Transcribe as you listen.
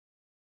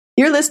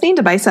You're listening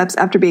to Biceps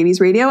After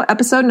Babies Radio,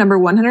 episode number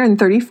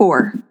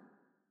 134.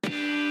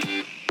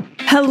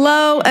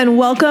 Hello and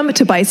welcome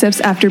to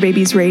Biceps After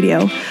Babies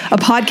Radio, a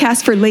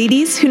podcast for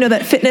ladies who know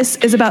that fitness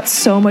is about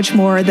so much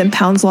more than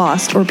pounds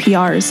lost or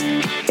PRs.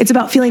 It's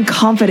about feeling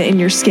confident in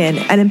your skin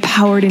and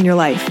empowered in your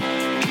life.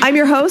 I'm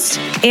your host,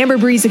 Amber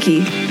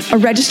Brzezinski, a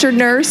registered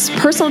nurse,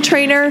 personal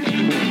trainer,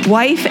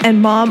 wife,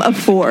 and mom of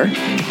 4.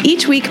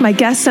 Each week, my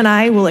guests and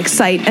I will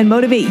excite and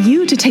motivate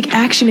you to take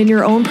action in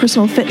your own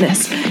personal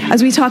fitness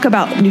as we talk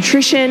about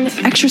nutrition,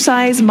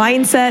 exercise,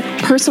 mindset,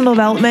 personal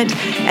development,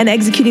 and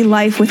executing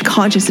life with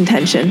conscious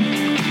intention.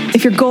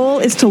 If your goal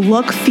is to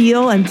look,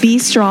 feel, and be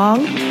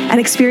strong and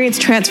experience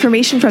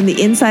transformation from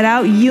the inside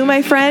out, you,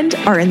 my friend,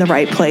 are in the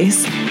right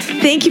place.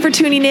 Thank you for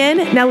tuning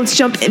in. Now let's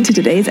jump into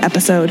today's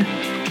episode.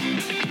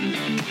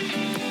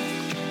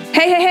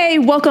 Hey,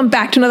 welcome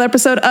back to another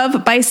episode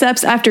of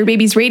Biceps After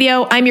Babies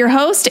Radio. I'm your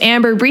host,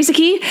 Amber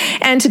Brzezinski,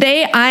 and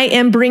today I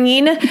am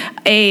bringing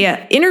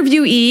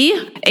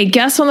a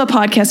guest on the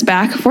podcast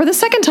back for the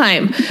second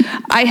time.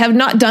 I have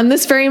not done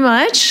this very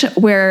much,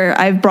 where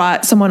I've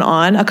brought someone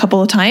on a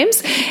couple of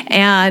times,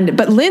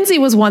 but Lindsay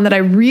was one that I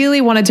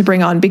really wanted to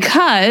bring on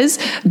because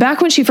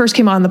back when she first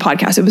came on the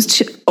podcast, it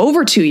was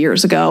over 2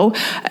 years ago.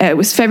 It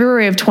was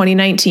February of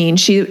 2019.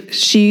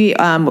 She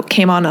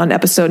came on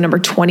episode number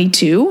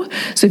 22.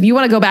 So if you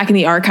want to go back in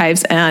the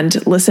archives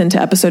and listen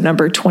to episode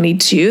number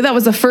 22, that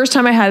was the first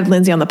time I had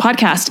Lindsay on the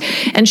podcast.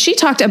 And she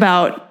talked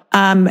about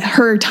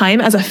her time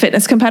as a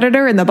fitness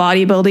competitor in the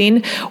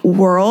bodybuilding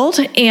world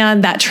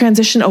and that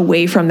transition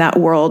away from that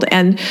world.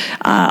 And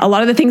a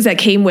lot of the things that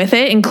came with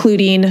it,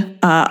 including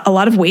a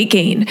lot of weight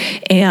gain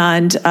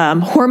and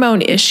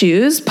hormone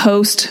issues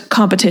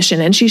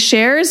post-competition. And she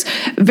shares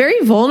very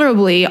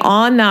vulnerably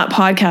on that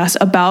podcast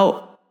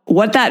about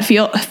what that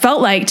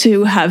felt like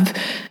to have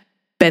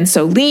been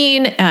so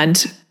lean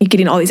and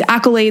getting all these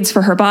accolades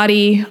for her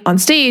body on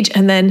stage,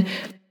 and then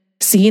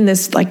seeing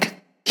this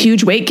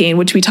huge weight gain,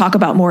 which we talk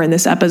about more in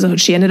this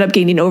episode. She ended up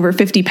gaining over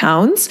 50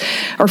 pounds,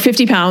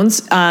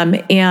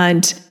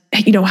 and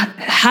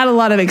had a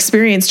lot of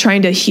experience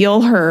trying to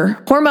heal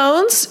her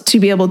hormones to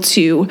be able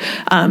to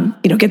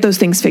get those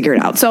things figured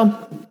out. So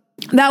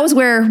that was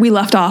where we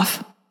left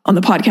off on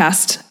the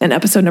podcast in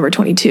episode number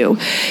 22.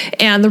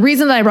 And the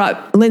reason that I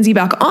brought Lindsay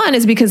back on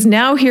is because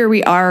now here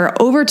we are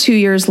over 2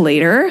 years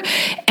later.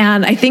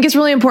 And I think it's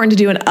really important to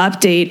do an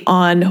update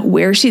on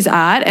where she's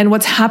at and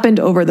what's happened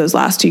over those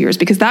last 2 years,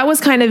 because that was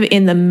kind of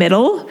in the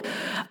middle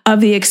of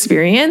the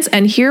experience.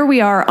 And here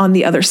we are on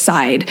the other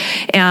side.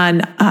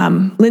 And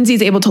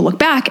Lindsay's able to look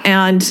back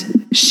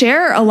and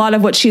share a lot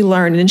of what she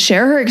learned and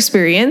share her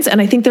experience.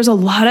 And I think there's a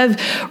lot of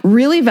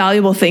really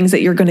valuable things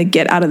that you're going to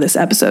get out of this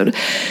episode.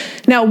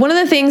 Now, one of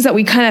the things that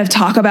we kind of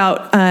talk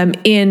about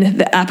in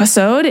the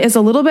episode is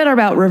a little bit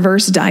about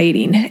reverse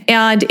dieting.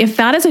 And if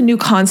that is a new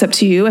concept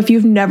to you, if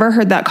you've never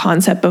heard that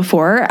concept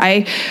before,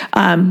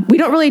 we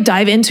don't really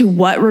dive into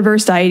what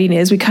reverse dieting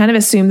is. We kind of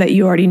assume that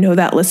you already know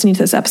that listening to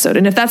this episode.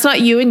 And if that's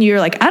not you and you're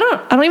like, I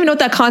don't even know what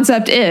that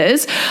concept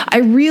is, I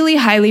really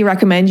highly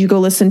recommend you go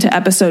listen to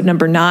episode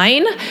number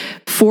 9,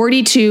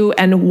 42,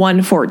 and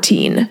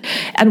 114.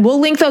 And we'll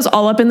link those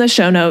all up in the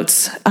show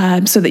notes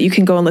so that you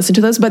can go and listen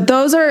to those. But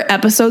those are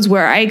episodes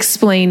where I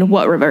explain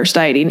what reverse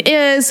dieting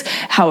is,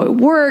 how it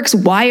works,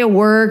 why it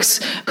works,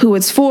 who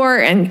it's for,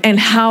 and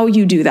how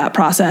you do that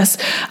process.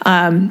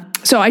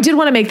 So I did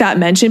want to make that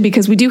mention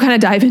because we do kind of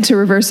dive into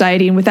reverse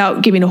dieting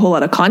without giving a whole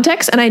lot of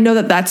context. And I know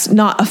that that's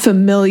not a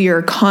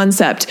familiar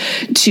concept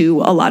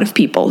to a lot of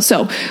people.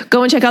 So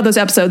go and check out those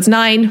episodes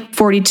 9,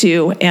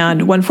 42,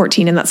 and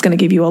 114, and that's going to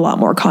give you a lot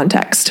more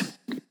context.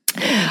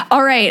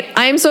 All right.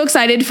 I'm so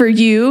excited for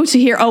you to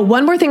hear. Oh,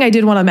 one more thing I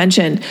did want to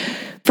mention.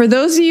 For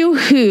those of you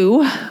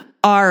who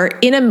are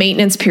in a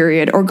maintenance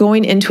period or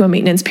going into a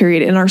maintenance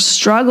period and are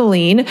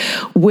struggling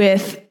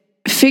with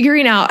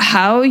figuring out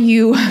how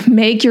you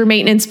make your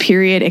maintenance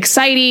period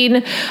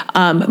exciting,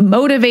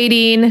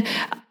 motivating,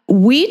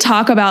 we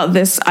talk about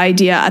this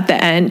idea at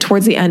the end,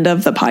 towards the end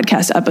of the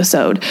podcast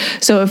episode.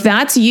 So if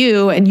that's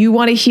you and you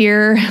want to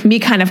hear me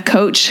kind of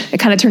coach, it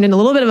kind of turned into a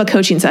little bit of a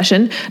coaching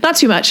session, not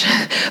too much,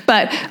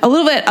 but a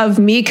little bit of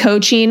me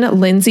coaching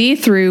Lindsay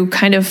through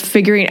kind of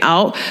figuring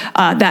out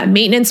that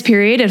maintenance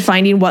period and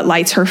finding what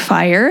lights her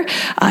fire.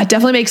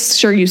 Definitely make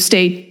sure you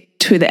stay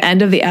to the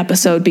end of the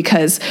episode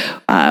because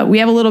we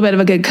have a little bit of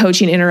a good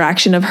coaching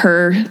interaction of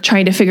her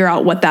trying to figure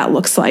out what that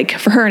looks like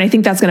for her. And I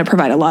think that's going to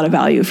provide a lot of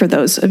value for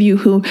those of you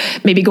who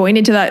may be going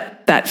into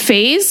that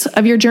phase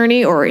of your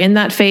journey or in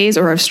that phase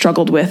or have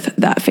struggled with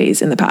that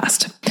phase in the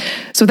past.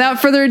 So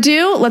without further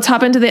ado, let's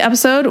hop into the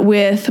episode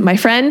with my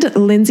friend,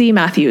 Lindsay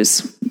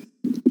Matthews.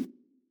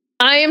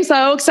 I am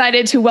so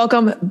excited to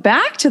welcome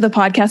back to the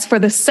podcast for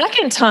the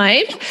second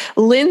time,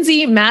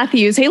 Lindsay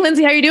Matthews. Hey,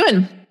 Lindsay, how are you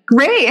doing?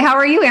 Great. How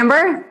are you,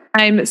 Amber?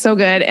 I'm so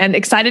good and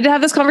excited to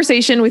have this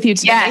conversation with you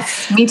today.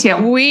 Yes, me too.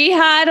 We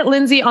had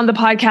Lindsay on the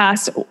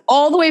podcast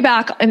all the way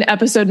back in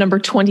episode number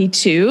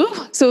 22.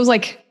 So it was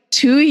like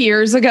 2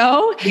 years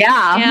ago.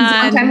 Yeah, it was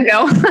a long time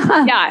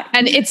ago. Yeah.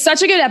 And it's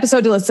such a good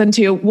episode to listen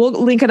to. We'll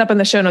link it up in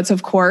the show notes,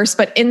 of course.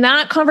 But in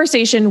that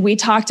conversation, we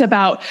talked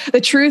about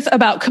the truth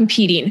about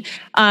competing.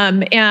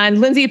 And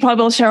Lindsay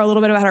probably will share a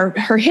little bit about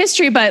her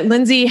history, but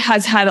Lindsay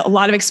has had a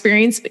lot of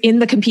experience in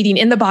the competing,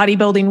 in the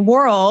bodybuilding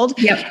world,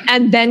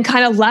 and then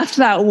kind of left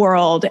that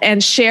world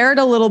and shared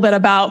a little bit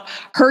about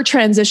her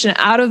transition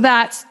out of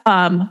that,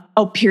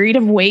 a period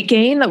of weight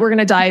gain that we're going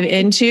to dive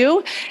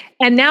into.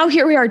 And now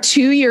here we are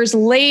 2 years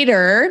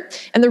later.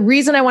 And the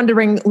reason I wanted to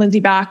bring Lindsay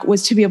back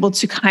was to be able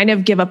to kind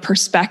of give a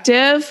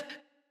perspective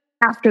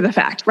after the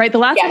fact, right? The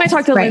last time I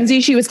talked to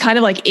Lindsay, she was kind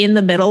of like in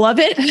the middle of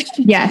it.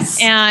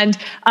 Yes. And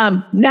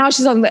now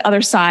she's on the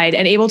other side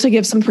and able to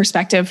give some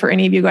perspective for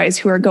any of you guys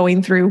who are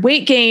going through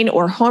weight gain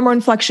or hormone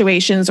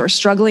fluctuations or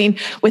struggling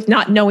with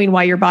not knowing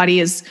why your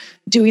body is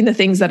doing the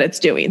things that it's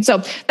doing.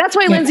 So that's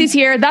why Lindsay's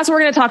here. That's what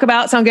we're going to talk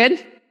about. Sound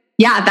good?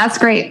 Yeah, that's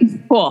great.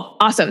 Cool.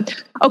 Awesome.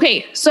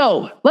 Okay.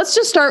 So let's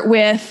just start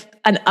with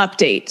an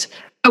update.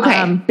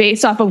 Okay.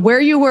 Based off of where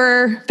you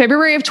were,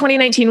 February of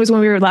 2019 was when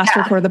we were last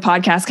recorded the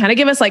podcast. Kind of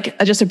give us like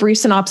just a brief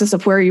synopsis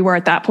of where you were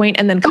at that point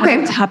and then kind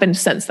of what's happened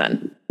since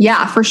then.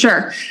 Yeah, for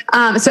sure.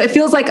 So it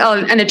feels like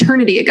an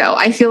eternity ago.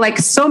 I feel like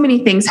so many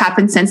things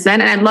happened since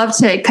then. And I'd love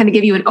to kind of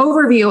give you an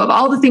overview of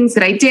all the things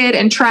that I did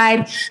and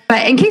tried.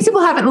 But in case people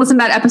haven't listened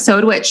to that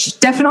episode, which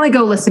definitely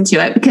go listen to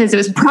it because it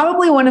was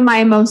probably one of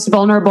my most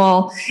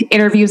vulnerable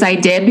interviews I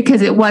did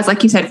because it was,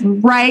 like you said,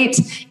 right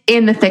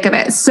in the thick of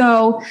it.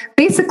 So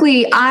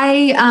basically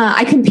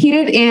I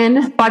competed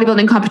in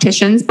bodybuilding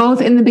competitions, both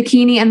in the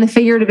bikini and the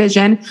figure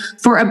division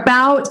for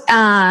about,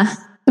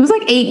 it was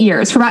like 8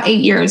 years, for about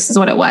 8 years is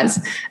what it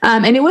was.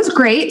 And it was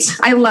great.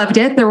 I loved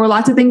it. There were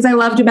lots of things I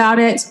loved about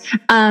it.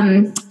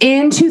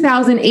 In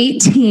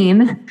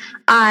 2018,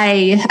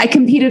 I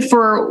competed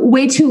for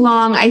way too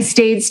long. I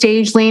stayed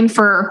stage lean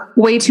for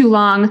way too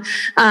long.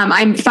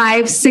 I'm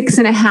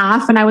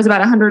 5'6.5", and I was about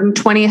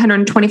 120,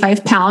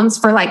 125 pounds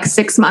for like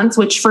 6 months,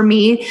 which for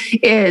me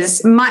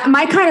is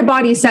my kind of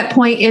body set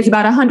point is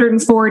about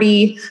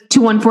 140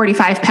 to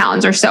 145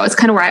 pounds or so. It's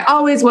kind of where I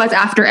always was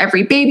after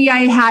every baby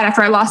I had,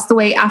 after I lost the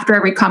weight, after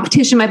every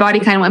competition, my body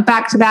kind of went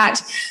back to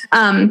that.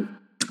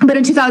 But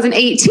in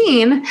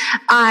 2018,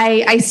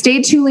 I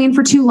stayed too lean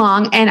for too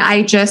long, and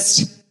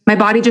my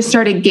body just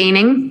started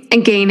gaining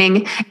and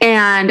gaining.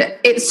 And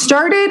it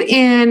started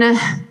in,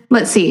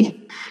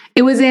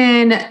 it was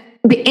in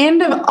the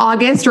end of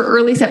August or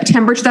early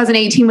September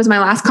 2018 was my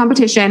last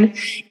competition.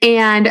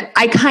 And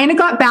I kind of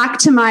got back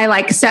to my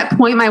like set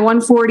point, my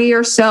 140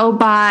 or so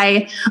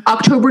by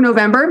October,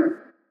 November.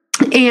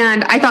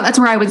 And I thought that's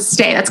where I would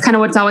stay. That's kind of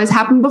what's always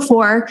happened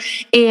before.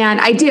 And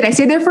I did. I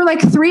stayed there for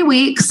like 3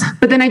 weeks,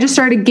 but then I just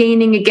started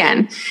gaining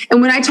again.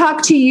 And when I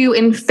talked to you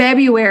in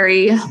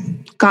February,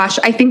 gosh,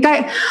 I think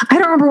I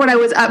don't remember what I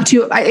was up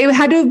to. It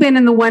had to have been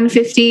in the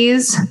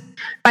 150s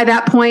by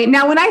that point.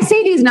 Now, when I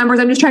say these numbers,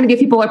 I'm just trying to give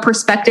people a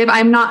perspective.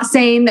 I'm not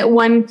saying that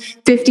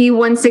 150,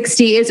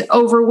 160 is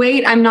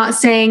overweight. I'm not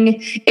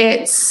saying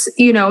it's,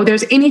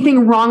 there's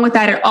anything wrong with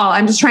that at all.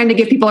 I'm just trying to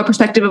give people a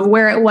perspective of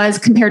where it was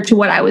compared to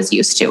what I was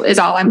used to is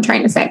all I'm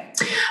trying to say.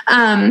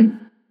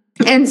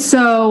 And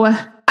so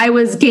I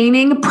was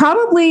gaining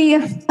probably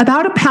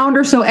about a pound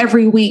or so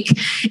every week.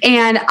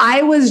 And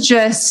I was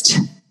just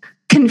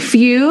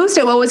confused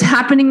at what was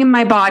happening in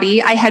my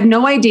body. I had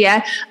no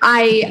idea.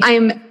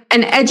 I'm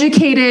an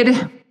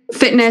educated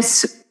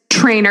fitness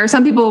trainer.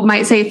 Some people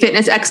might say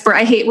fitness expert.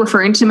 I hate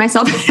referring to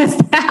myself as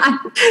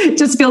that. It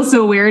just feels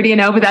so weird,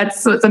 but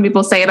that's what some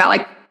people say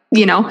about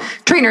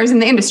trainers in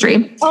the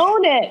industry.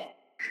 Own it.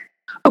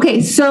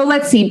 Okay. So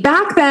let's see.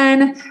 Back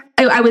then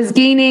I was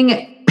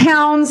gaining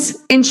pounds,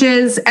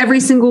 inches every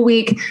single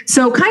week.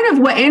 So kind of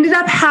what ended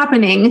up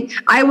happening,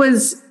 I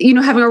was,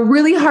 having a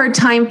really hard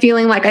time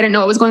feeling like I didn't know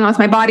what was going on with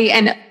my body.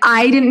 And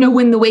I didn't know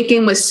when the weight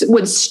gain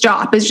would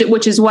stop,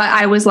 which is what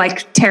I was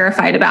like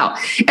terrified about.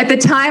 At the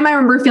time, I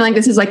remember feeling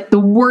this is like the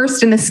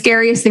worst and the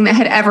scariest thing that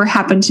had ever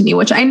happened to me,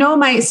 which I know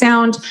might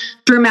sound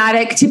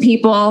dramatic to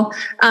people.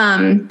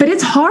 But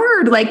it's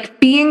hard, like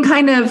being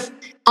kind of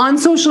on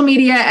social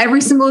media every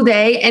single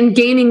day and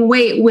gaining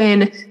weight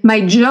when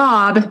my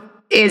job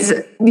is,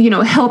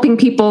 helping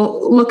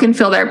people look and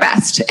feel their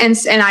best. And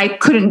I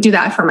couldn't do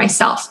that for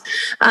myself.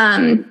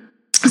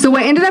 So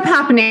what ended up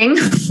happening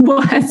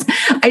was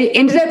I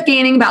ended up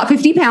gaining about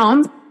 50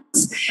 pounds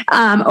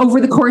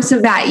over the course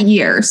of that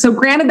year. So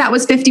granted, that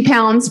was 50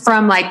 pounds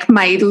from like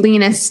my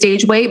leanest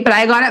stage weight, but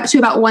I got up to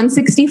about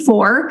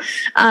 164.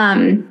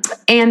 And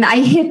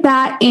I hit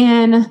that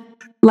in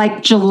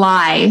like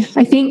July,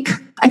 I think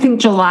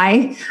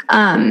July.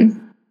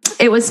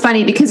 It was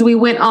funny because we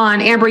went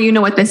on, Amber, you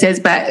know what this is,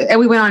 but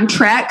we went on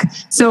Trek.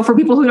 So for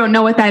people who don't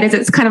know what that is,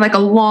 it's kind of like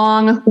a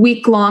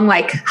week-long,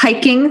 like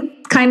hiking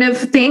kind of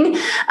thing.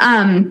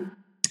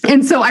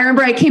 And so I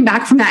remember I came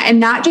back from that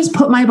and that just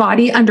put my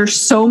body under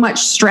so much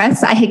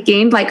stress. I had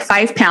gained like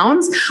 5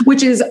 pounds,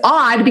 which is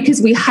odd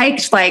because we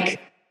hiked like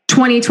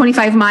 20,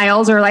 25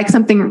 miles or like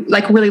something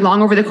like really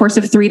long over the course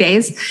of 3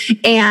 days.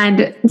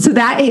 And so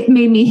that it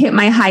made me hit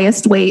my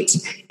highest weight,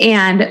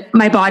 and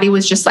my body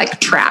was just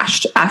like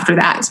trashed after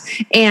that.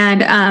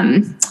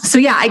 And so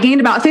yeah, I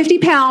gained about 50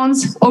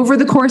 pounds over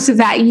the course of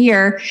that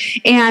year.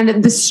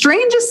 And the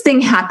strangest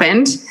thing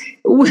happened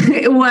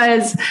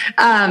was,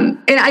 and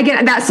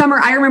again, that summer,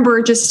 I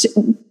remember just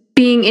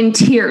being in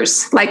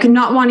tears, like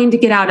not wanting to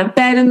get out of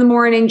bed in the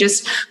morning,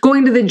 just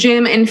going to the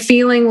gym and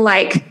feeling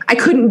like I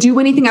couldn't do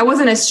anything. I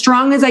wasn't as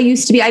strong as I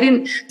used to be. I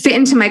didn't fit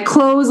into my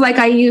clothes like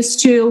I used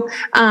to.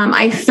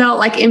 I felt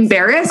like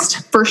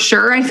embarrassed, for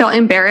sure. I felt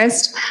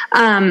embarrassed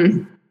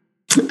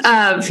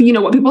of,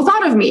 what people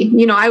thought of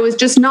me. I was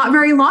just not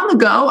very long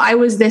ago, I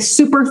was this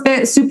super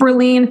fit, super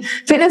lean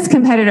fitness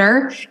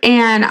competitor.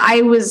 And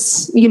I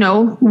was,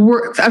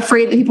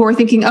 afraid that people were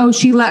thinking, oh,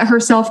 she let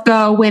herself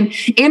go. When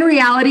in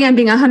reality, I'm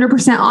being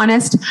 100%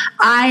 honest.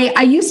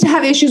 I used to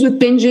have issues with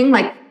binging,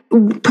 like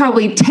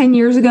probably 10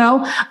 years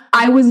ago.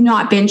 I was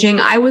not binging.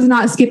 I was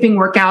not skipping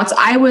workouts.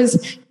 I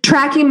was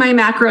tracking my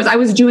macros. I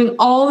was doing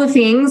all the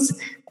things,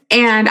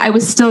 and I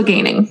was still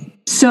gaining.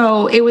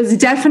 So it was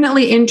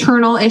definitely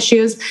internal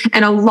issues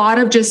and a lot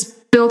of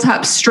just built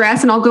up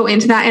stress. And I'll go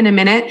into that in a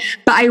minute.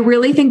 But I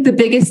really think the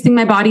biggest thing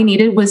my body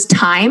needed was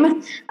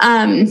time.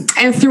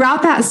 And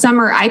throughout that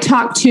summer, I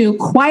talked to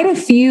quite a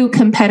few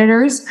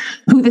competitors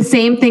who the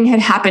same thing had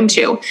happened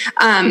to.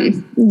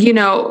 Their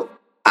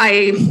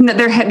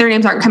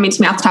names aren't coming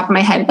to me off the top of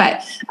my head,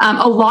 but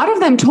a lot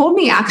of them told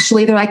me,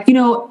 actually, they're like,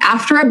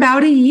 after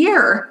about a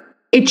year,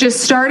 it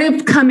just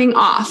started coming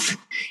off.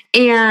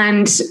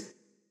 And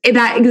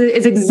that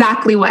is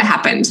exactly what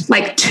happened.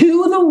 Like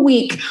to the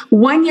week,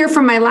 1 year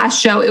from my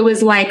last show, it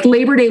was like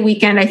Labor Day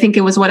weekend, I think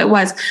it was what it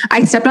was.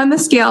 I stepped on the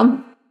scale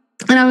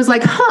and I was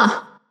like,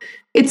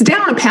 it's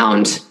down a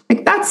pound.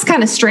 Like, that's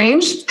kind of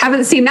strange.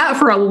 Haven't seen that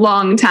for a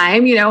long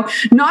time,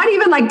 not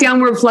even like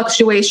downward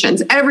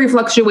fluctuations. Every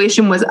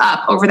fluctuation was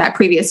up over that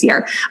previous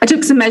year. I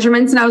took some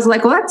measurements and I was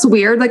like, well, that's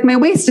weird. Like my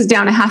waist is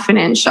down a half an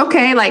inch.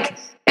 Okay.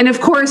 And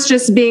of course,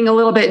 just being a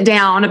little bit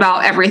down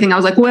about everything, I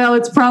was like, well,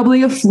 it's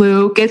probably a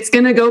fluke. It's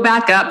going to go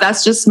back up.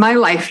 That's just my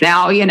life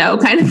now,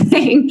 kind of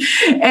thing.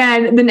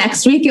 And the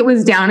next week it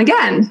was down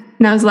again.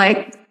 And I was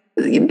like,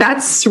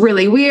 that's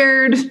really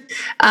weird.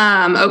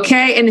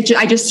 Okay. And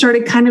I just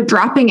started kind of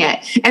dropping it.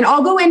 And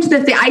I'll go into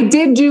the thing. I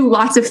did do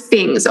lots of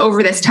things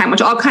over this time,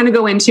 which I'll kind of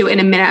go into in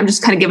a minute. I'm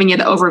just kind of giving you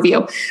the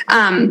overview.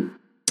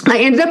 I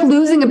ended up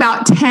losing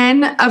about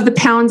 10 of the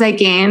pounds I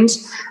gained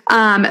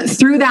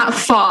through that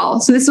fall.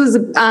 So this was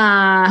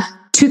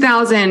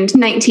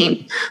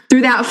 2019,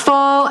 through that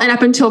fall and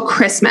up until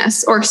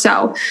Christmas or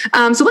so.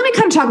 So let me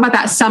kind of talk about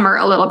that summer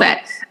a little bit.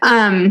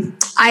 I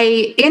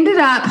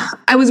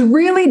was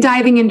really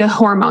diving into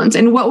hormones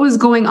and what was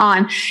going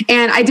on.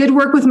 And I did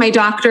work with my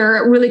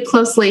doctor really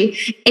closely,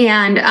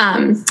 and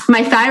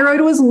my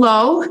thyroid was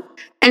low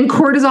and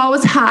cortisol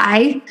was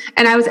high,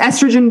 and I was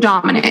estrogen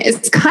dominant.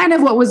 It's kind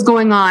of what was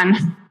going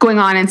on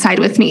inside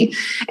with me.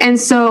 And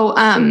so,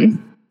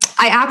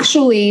 I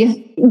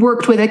actually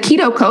worked with a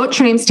keto coach.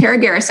 Her name's Tara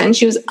Garrison.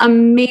 She was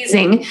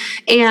amazing.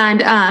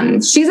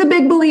 And she's a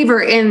big believer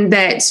in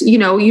that,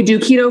 you do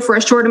keto for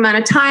a short amount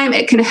of time.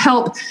 It can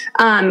help,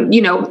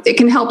 it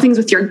can help things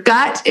with your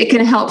gut. It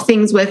can help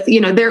things with,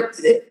 their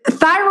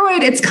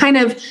thyroid. It's kind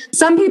of,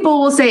 some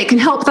people will say it can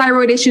help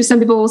thyroid issues. Some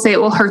people will say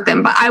it will hurt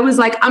them. But I was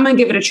like, I'm going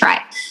to give it a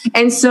try.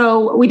 And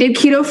so we did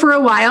keto for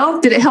a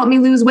while. Did it help me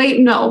lose weight?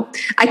 No.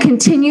 I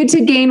continued to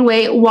gain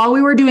weight while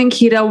we were doing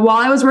keto, while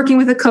I was working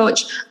with a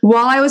coach,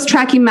 while I was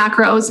tracking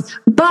macros.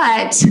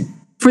 But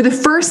for the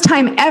first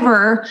time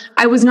ever,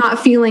 I was not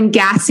feeling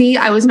gassy.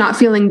 I was not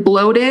feeling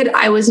bloated.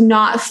 I was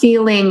not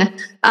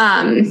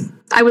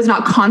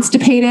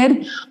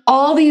constipated.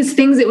 All these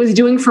things it was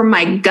doing for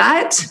my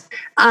gut,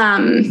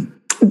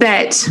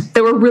 that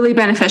were really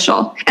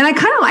beneficial. And I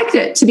kind of liked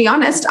it, to be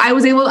honest. I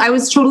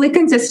was totally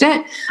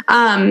consistent.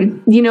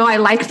 I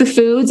liked the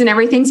foods and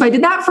everything. So I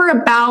did that for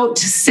about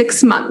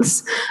 6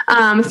 months,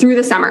 through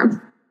the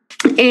summer.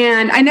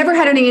 And I never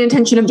had any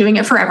intention of doing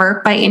it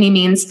forever by any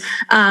means.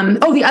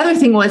 The other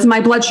thing was my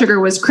blood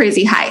sugar was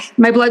crazy high.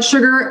 My blood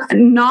sugar,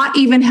 not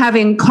even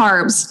having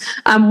carbs,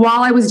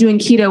 while I was doing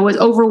keto, was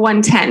over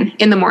 110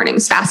 in the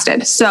mornings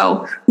fasted.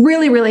 So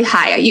really, really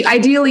high.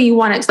 Ideally, you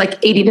want it to like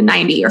 80 to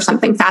 90 or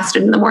something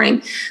fasted in the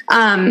morning.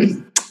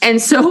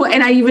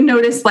 And I even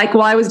noticed, like,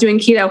 while I was doing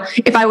keto,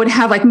 if I would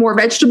have like more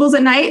vegetables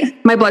at night,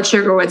 my blood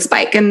sugar would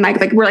spike. And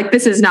we're like,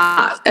 this is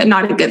not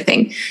a good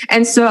thing.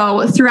 And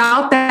so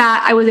throughout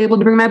that, I was able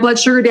to bring my blood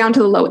sugar down to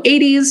the low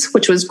 80s,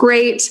 which was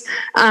great.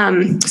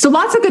 So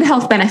lots of good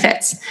health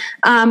benefits.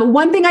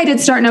 One thing I did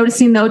start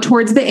noticing though,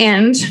 towards the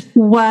end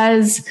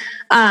was,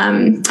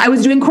 I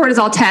was doing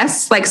cortisol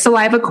tests, like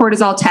saliva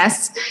cortisol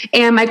tests,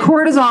 and my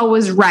cortisol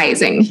was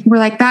rising. We're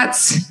like,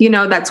 that's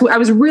what I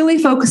was really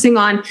focusing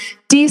on,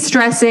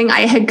 de-stressing.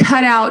 I had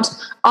cut out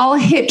all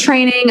HIIT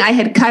training.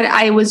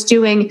 I was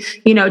doing,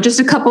 just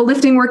a couple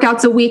lifting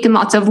workouts a week and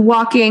lots of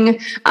walking,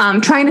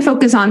 trying to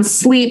focus on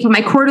sleep.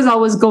 My cortisol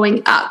was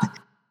going up.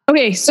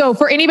 Okay. So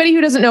for anybody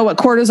who doesn't know what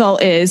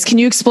cortisol is, can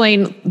you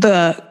explain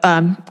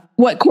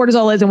what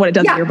cortisol is and what it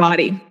does to your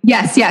body?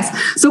 Yes.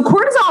 So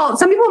cortisol,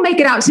 some people make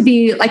it out to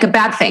be like a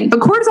bad thing, but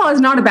cortisol is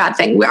not a bad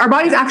thing. Our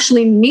bodies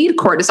actually need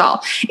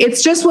cortisol.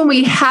 It's just when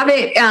we have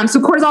it. So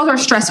cortisol is our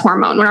stress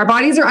hormone. When our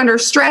bodies are under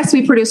stress,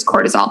 we produce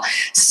cortisol.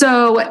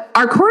 So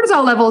our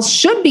cortisol levels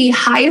should be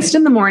highest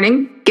in the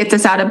morning, gets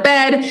us out of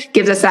bed,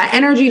 gives us that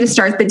energy to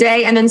start the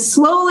day. And then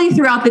slowly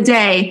throughout the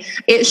day,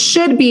 it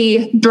should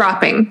be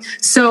dropping.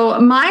 So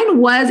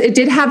it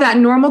did have that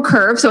normal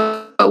curve.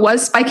 So it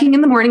was spiking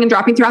in the morning and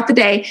dropping throughout the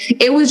day.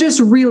 It was just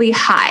really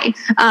high.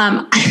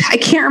 I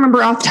can't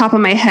remember off the top of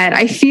my head.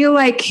 I feel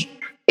like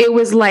it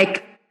was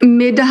like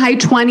mid to high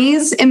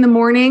 20s in the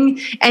morning.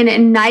 And at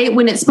night,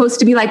 when it's supposed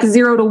to be like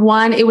 0 to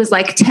 1, it was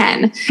like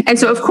 10. And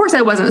so of course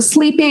I wasn't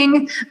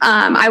sleeping.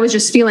 I was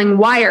just feeling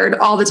wired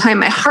all the time.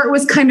 My heart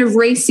was kind of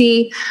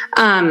racy.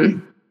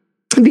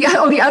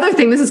 The other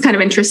thing, this is kind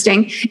of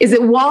interesting, is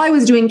that while I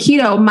was doing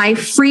keto, my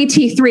free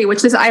T3,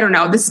 which I don't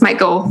know, this might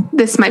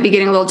be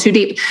getting a little too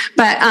deep,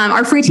 but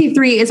our free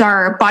T3 is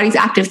our body's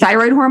active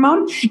thyroid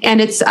hormone, and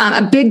it's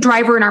a big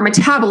driver in our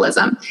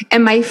metabolism.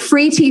 And my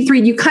free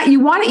T3, you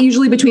want it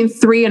usually between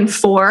 3 and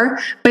 4,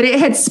 but it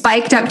had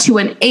spiked up to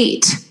an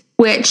 8,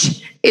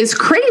 which is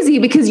crazy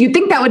because you'd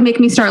think that would make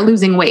me start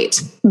losing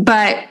weight,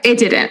 but it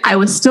didn't. I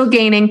was still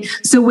gaining.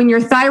 So when your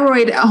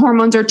thyroid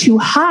hormones are too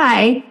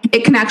high,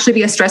 it can actually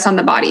be a stress on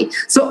the body.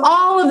 So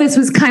all of this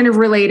was kind of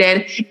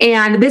related.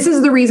 And this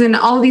is the reason,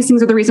 all of these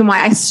things are the reason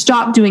why I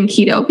stopped doing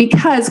keto,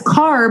 because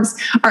carbs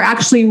are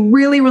actually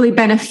really, really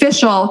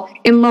beneficial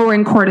in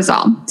lowering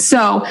cortisol.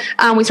 So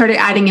we started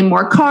adding in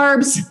more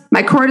carbs,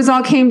 my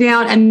cortisol came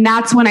down, and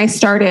that's when I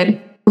started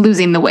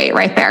losing the weight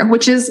right there,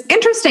 which is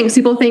interesting.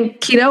 People think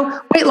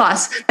keto, weight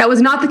loss. That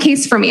was not the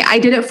case for me. I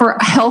did it for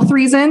health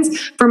reasons,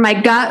 for my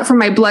gut, for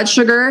my blood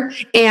sugar,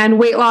 and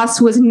weight loss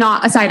was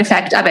not a side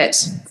effect of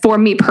it for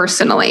me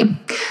personally.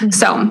 Mm-hmm.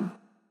 So,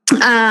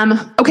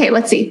 okay,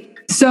 let's see.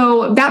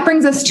 So that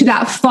brings us to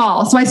that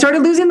fall. So I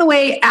started losing the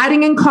weight,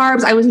 adding in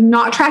carbs. I was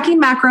not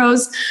tracking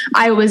macros.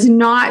 I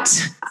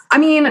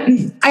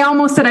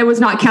almost said I was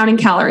not counting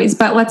calories,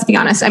 but let's be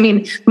honest.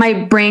 My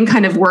brain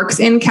kind of works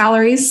in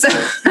calories. So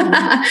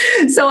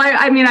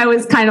I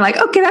was kind of like,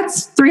 okay,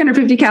 that's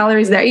 350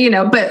 calories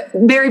there, but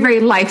very, very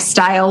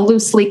lifestyle,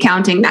 loosely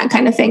counting, that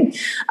kind of thing.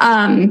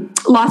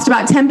 Lost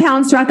about 10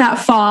 pounds throughout that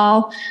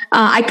fall.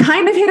 I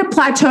kind of hit a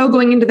plateau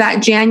going into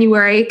that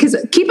January, because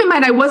keep in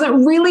mind, I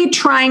wasn't really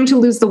trying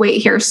to lose the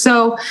weight here.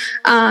 So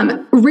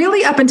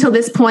really up until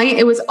this point,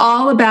 it was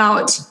all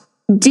about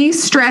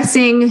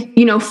de-stressing,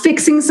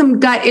 fixing some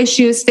gut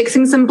issues,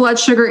 fixing some blood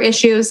sugar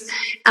issues.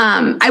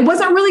 I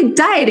wasn't really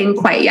dieting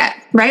quite yet.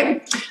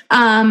 Right.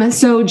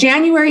 So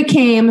January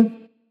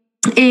came,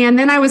 and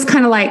then I was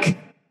kind of like,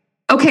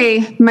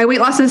 okay, my weight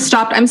loss has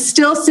stopped. I'm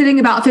still sitting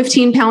about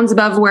 15 pounds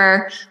above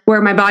where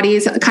my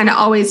body's kind of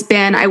always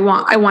been. I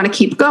want to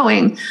keep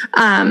going.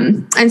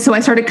 And so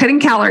I started cutting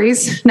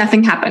calories.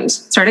 Nothing happened.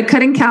 Started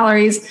cutting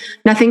calories.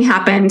 Nothing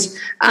happened.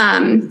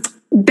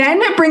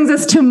 Then it brings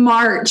us to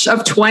March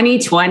of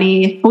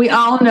 2020. We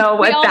all know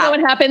what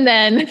happened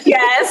then.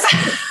 Yes.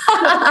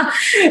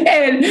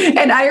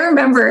 and I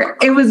remember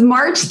it was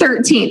March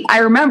 13th. I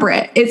remember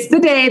it. It's the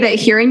day that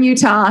here in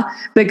Utah,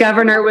 the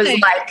governor was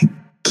like,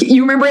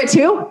 you remember it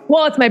too?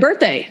 Well, it's my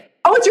birthday.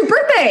 Oh, it's your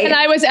birthday. And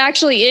I was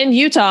actually in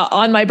Utah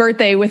on my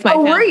birthday with my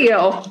family. Were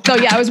you? So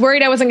yeah, I was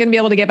worried I wasn't going to be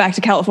able to get back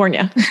to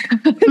California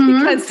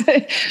because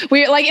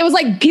it was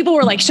like people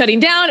were like shutting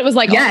down. It was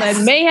like all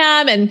the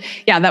mayhem, and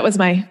yeah, that was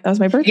my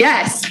birthday.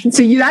 Yes.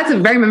 So that's a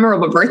very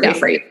memorable birthday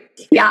for you.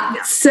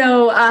 Yeah.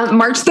 So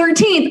March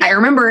 13th, I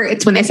remember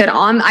it's when they said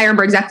I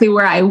remember exactly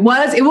where I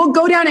was. It will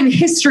go down in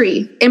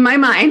history in my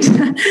mind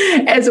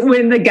as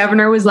when the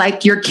governor was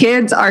like, your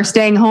kids are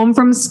staying home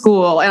from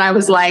school. And I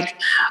was like,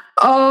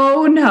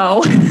 oh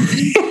no.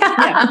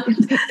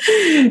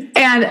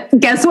 And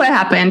guess what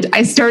happened?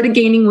 I started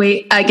gaining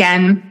weight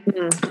again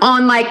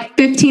on like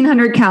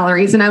 1,500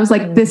 calories. And I was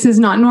like, this is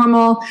not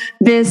normal.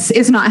 This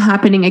is not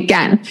happening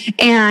again.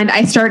 And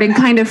I started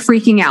kind of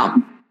freaking out.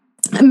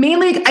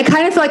 Mainly, I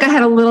kind of feel like I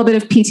had a little bit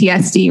of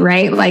PTSD,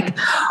 right? Like,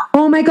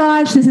 oh my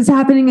gosh, this is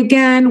happening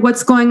again.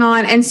 What's going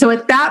on? And so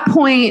at that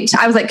point,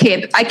 I was like,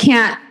 okay, I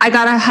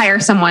got to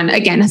hire someone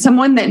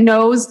that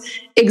knows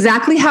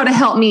exactly how to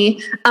help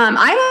me.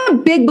 I'm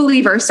a big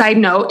believer, side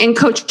note, in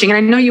coaching. And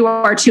I know you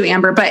are too,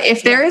 Amber, but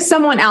if there is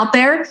someone out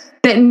there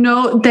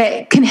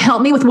that can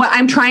help me with what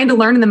I'm trying to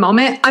learn in the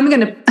moment, I'm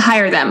going to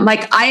hire them.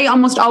 Like I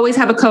almost always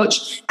have a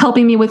coach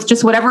helping me with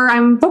just whatever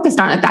I'm focused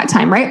on at that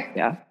time. Right.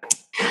 Yeah.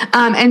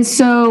 And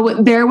so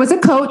there was a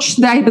coach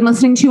that I've been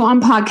listening to on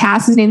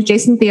podcasts. His name is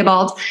Jason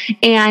Theobald,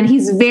 and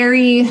he's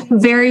very,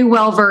 very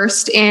well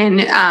versed in,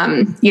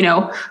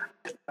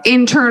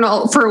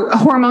 internal for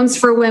hormones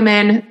for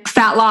women,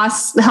 fat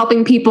loss,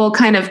 helping people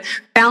kind of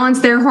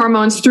balance their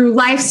hormones through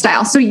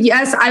lifestyle. So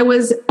yes, I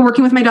was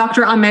working with my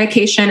doctor on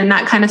medication and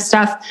that kind of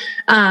stuff.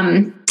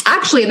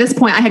 actually at this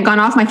point I had gone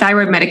off my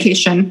thyroid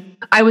medication.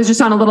 I was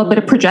just on a little bit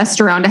of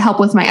progesterone to help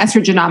with my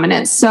estrogen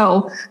dominance.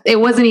 So there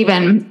wasn't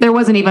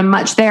even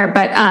much there,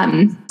 but,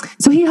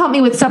 so he helped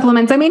me with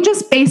supplements. I mean,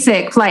 just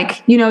basic,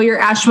 like, your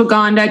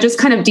ashwagandha, just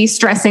kind of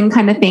de-stressing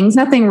kind of things.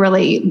 Nothing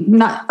really,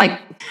 not like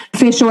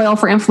fish oil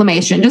for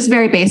inflammation, just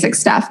very basic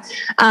stuff.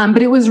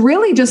 But it was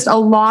really just a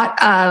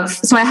lot of,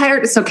 so I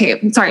hired, it's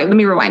okay. Sorry, let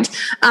me rewind.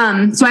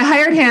 So I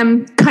hired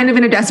him kind of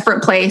in a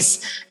desperate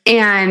place.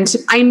 And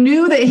I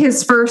knew that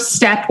his first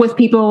step with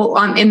people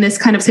in this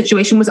kind of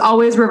situation was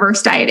always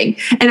reverse dieting.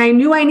 And I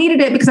knew I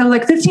needed it because I was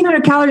like,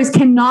 1,500 calories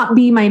cannot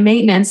be my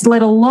maintenance,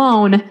 let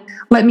alone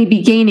let me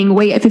be gaining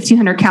weight at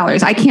 1,500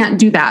 calories. I can't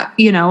do that.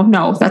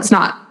 No, that's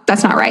not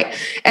right.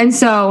 And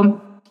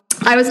so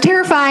I was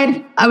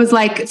terrified. I was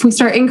like, if we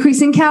start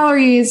increasing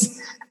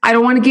calories, I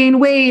don't want to gain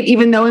weight,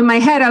 even though in my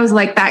head, I was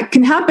like, that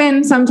can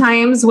happen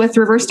sometimes with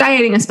reverse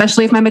dieting,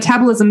 especially if my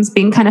metabolism's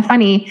being kind of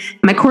funny.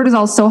 My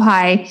cortisol is so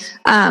high.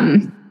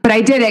 But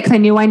I did it because I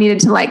knew I needed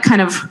to like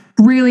kind of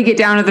really get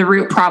down to the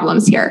root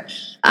problems here.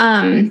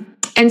 And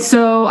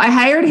so I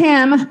hired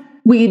him.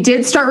 We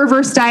did start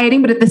reverse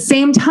dieting, but at the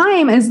same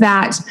time as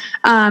that,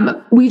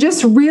 we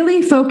just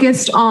really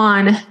focused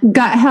on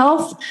gut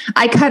health.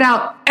 I cut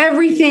out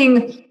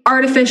everything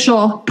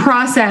artificial,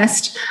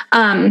 processed.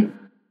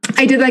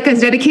 I did like a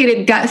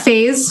dedicated gut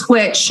phase,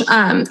 which,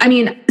 I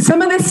mean,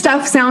 some of this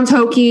stuff sounds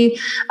hokey,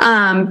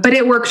 but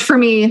it worked for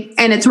me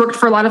and it's worked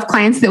for a lot of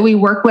clients that we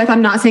work with.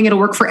 I'm not saying it'll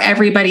work for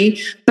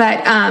everybody,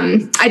 but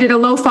I did a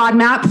low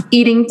FODMAP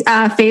eating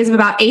phase of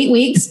about 8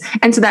 weeks.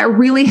 And so that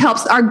really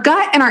helps. Our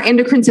gut and our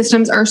endocrine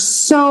systems are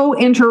so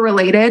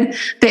interrelated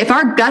that if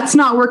our gut's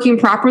not working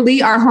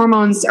properly, our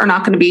hormones are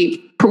not going to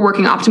be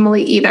working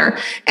optimally either.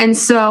 And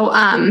so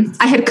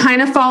I had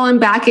kind of fallen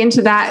back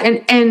into that.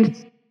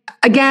 And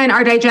again,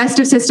 our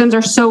digestive systems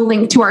are so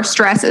linked to our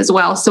stress as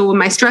well. So when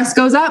my stress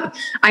goes up,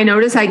 I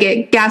notice I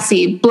get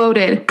gassy,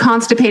 bloated,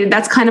 constipated.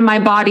 That's kind of my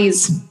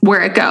body's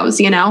where it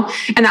goes, and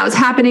that was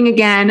happening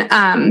again.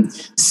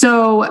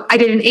 So I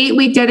did an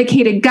 8-week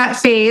dedicated gut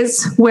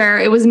phase where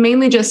it was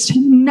mainly just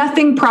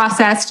nothing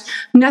processed,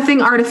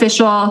 nothing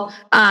artificial.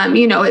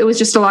 It was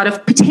just a lot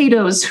of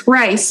potatoes,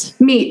 rice,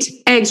 meat,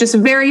 eggs, just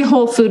very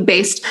whole food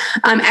based,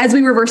 as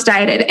we reverse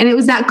dieted. And it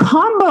was that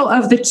combo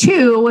of the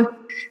two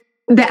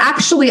that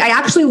I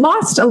actually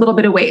lost a little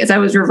bit of weight as I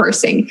was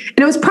reversing. And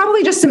it was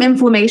probably just some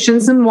inflammation,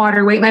 some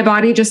water weight, my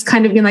body just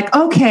kind of being like,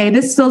 okay,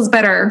 this feels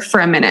better for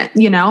a minute,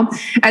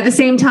 At the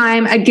same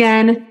time,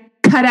 again,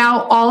 cut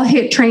out all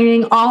HIIT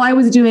training. All I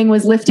was doing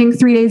was lifting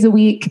 3 days a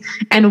week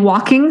and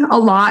walking a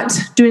lot,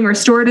 doing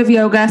restorative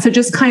yoga. So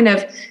just kind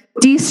of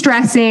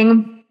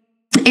de-stressing.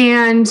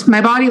 And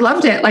my body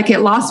loved it. Like it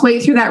lost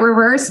weight through that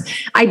reverse.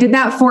 I did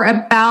that for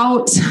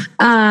about,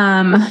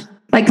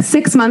 like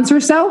 6 months or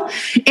so.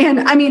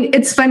 And I mean,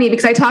 it's funny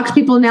because I talk to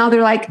people now,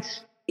 they're like,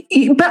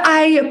 but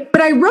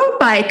I road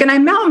bike and I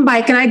mountain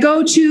bike and I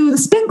go to the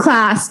spin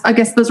class. I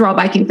guess those are all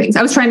biking things.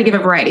 I was trying to give a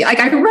variety. Like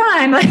I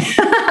run,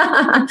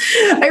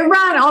 I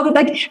run all the,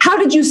 like, how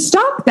did you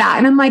stop that?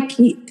 And I'm like,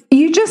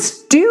 you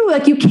just do.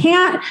 Like you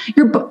can't,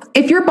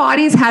 if your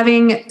body's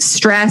having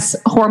stress,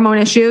 hormone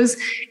issues,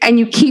 and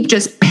you keep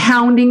just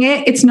pounding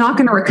it, it's not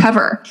going to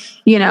recover,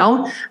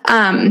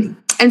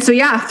 And so,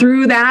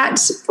 through that,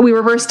 we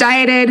reverse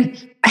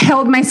dieted,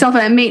 held myself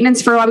at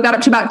maintenance for a while. We got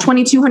up to about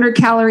 2,200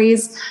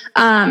 calories.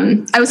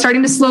 I was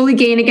starting to slowly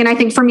gain again. I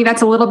think for me,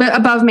 that's a little bit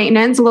above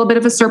maintenance, a little bit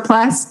of a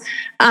surplus.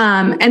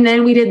 And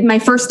then we did my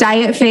first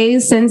diet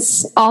phase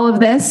since all of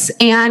this,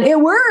 and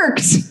it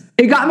worked.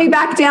 It got me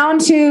back down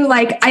to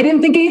like, I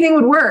didn't think anything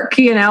would work.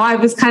 I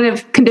was kind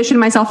of conditioned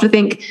myself to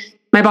think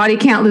my body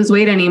can't lose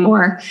weight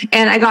anymore.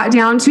 And I got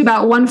down to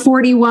about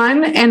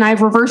 141 and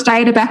I've reversed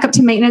dieted back up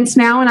to maintenance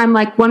now. And I'm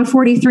like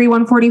 143,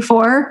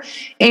 144.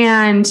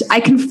 And I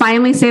can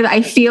finally say that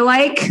I feel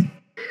like,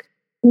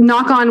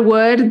 knock on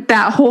wood,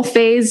 that whole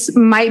phase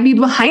might be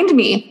behind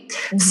me.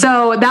 Mm-hmm.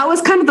 So that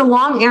was kind of the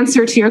long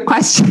answer to your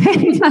question.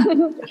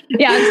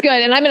 Yeah, it's good.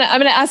 And I'm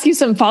going to ask you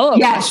some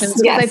follow-up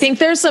questions. Yes. I think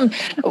there's some,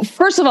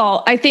 first of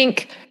all, I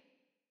think,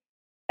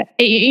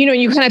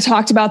 you kind of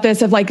talked about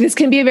this of like, this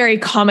can be a very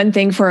common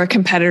thing for a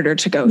competitor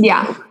to go through.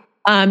 Yeah.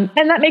 And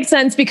that makes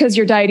sense because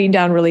you're dieting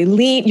down really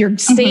lean, you're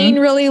staying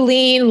really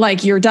lean,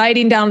 like you're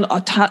dieting down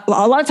a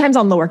lot of times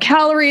on lower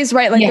calories,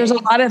 right? Like there's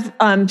a lot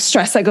of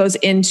stress that goes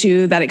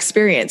into that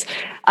experience.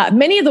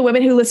 Many of the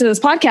women who listen to this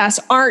podcast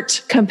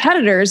aren't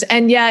competitors,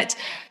 and yet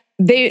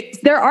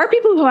there are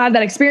people who have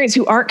that experience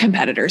who aren't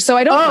competitors. So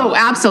I don't know.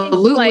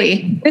 Absolutely.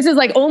 Like, this is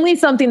like only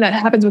something that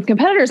happens with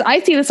competitors.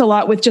 I see this a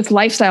lot with just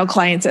lifestyle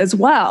clients as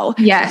well.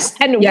 Yes.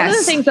 And one of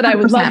the things that 100%. I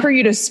would love for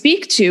you to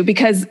speak to,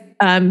 because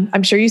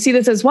I'm sure you see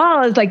this as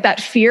well, is like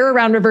that fear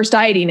around reverse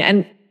dieting,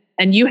 and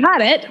you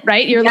had it,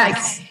 right? You're like,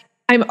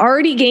 I'm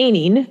already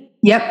gaining.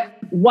 Yep.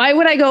 Why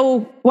would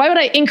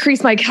I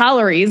increase my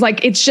calories?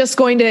 Like it's just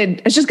going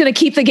to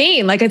keep the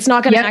gain. Like it's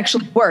not going to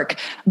actually work,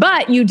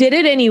 but you did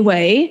it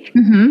anyway.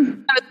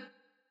 Mm-hmm.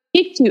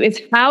 Speak to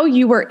is how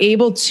you were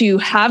able to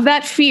have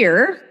that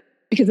fear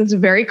because it's a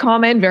very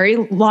common, very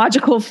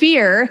logical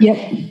fear,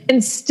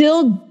 and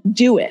still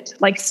do it.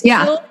 Like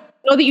still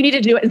know that you need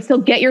to do it and still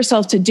get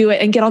yourself to do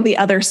it and get on the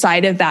other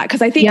side of that.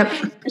 Because I think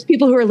there's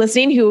people who are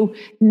listening who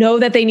know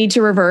that they need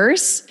to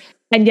reverse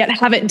and yet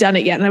haven't done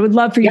it yet. And I would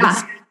love for you to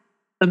give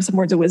them some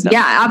words of wisdom.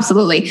 Yeah,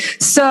 absolutely.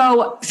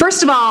 So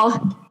first of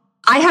all,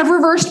 I have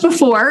reversed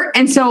before.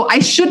 And so I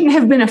shouldn't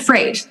have been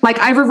afraid. Like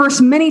I've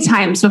reversed many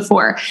times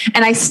before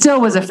and I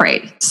still was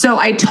afraid. So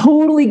I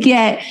totally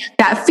get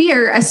that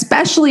fear,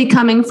 especially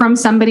coming from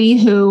somebody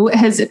who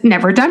has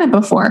never done it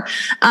before.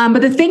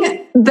 But the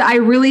thing that I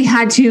really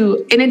had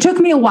to, and it took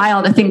me a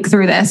while to think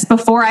through this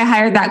before I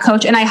hired that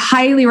coach. And I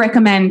highly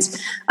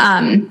recommend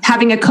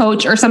having a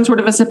coach or some sort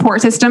of a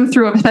support system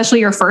through,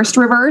 especially your first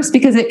reverse,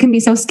 because it can be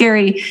so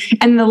scary.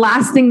 And the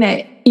last thing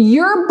that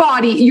your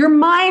body, your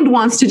mind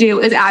wants to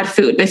do is add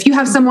food. But if you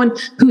have someone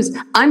who's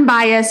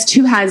unbiased,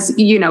 who has,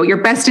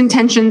 your best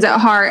intentions at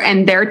heart,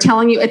 and they're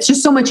telling you, it's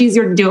just so much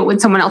easier to do it when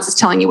someone else is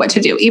telling you what to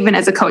do, even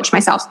as a coach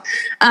myself.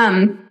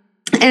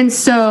 And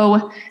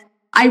so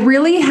I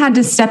really had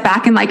to step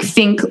back and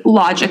think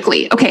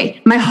logically.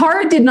 Okay, my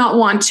heart did not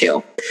want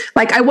to.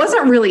 I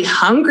wasn't really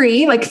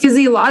hungry.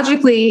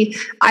 Physiologically,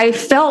 I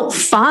felt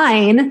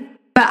fine,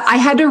 but I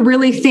had to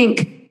really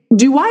think,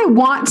 do I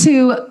want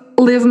to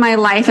live my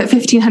life at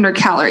 1,500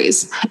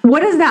 calories? What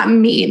does that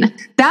mean?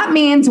 That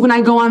means when I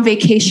go on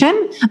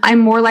vacation, I'm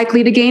more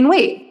likely to gain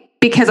weight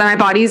because my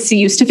body's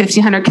used to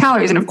 1,500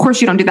 calories. And of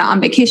course you don't do that on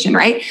vacation,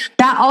 right?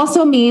 That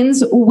also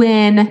means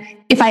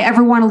if I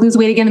ever want to lose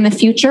weight again in the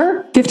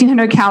future,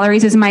 1,500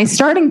 calories is my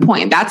starting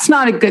point. That's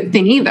not a good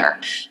thing either,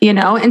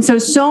 And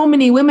so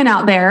many women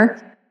out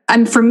there,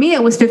 and for me,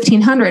 it was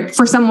 1,500.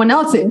 For someone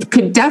else, it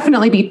could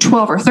definitely be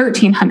 12 or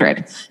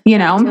 1,300,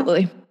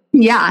 Absolutely.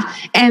 Yeah.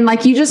 And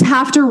you just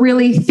have to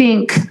really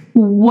think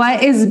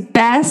what is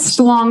best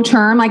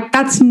long-term.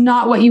 That's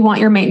not what you want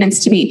your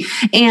maintenance to be.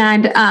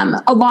 And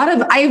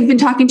I've been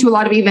talking to a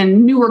lot of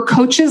even newer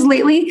coaches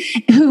lately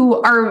who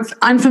are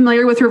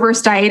unfamiliar with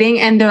reverse dieting.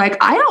 And they're like,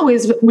 I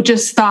always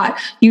just thought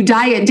you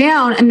diet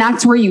down and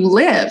that's where you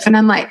live. And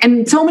I'm like,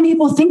 and so many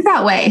people think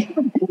that way.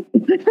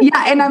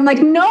 Yeah. And I'm like,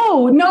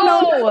 no.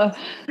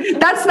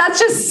 That's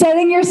just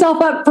setting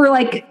yourself up for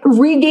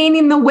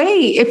regaining the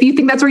weight. If you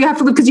think that's where you have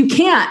to live, because you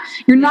can't,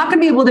 you're not going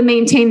to be able to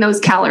maintain those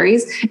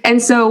calories.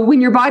 And so when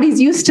your body's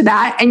used to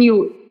that and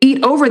you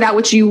eat over that,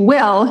 which you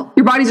will,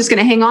 your body's just going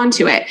to hang on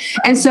to it.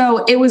 And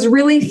so it was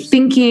really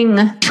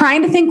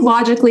trying to think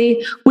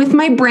logically with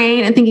my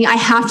brain and thinking, I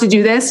have to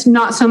do this.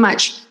 Not so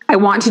much I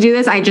want to do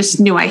this. I just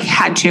knew I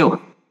had to.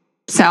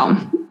 So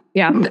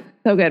yeah,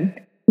 so good.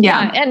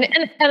 Yeah. And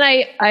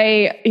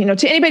I,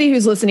 to anybody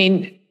who's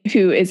listening,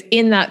 who is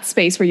in that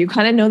space where you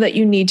kind of know that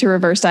you need to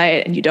reverse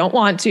diet and you don't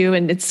want to,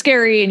 and it's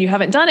scary and you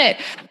haven't done it,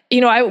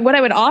 what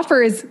I would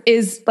offer is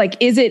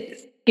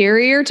it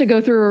scarier to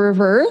go through a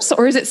reverse,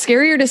 or is it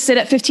scarier to sit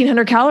at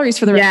 1,500 calories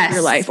for the rest of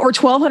your life, or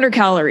 1,200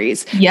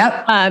 calories?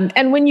 Yep.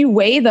 And when you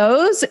weigh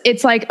those,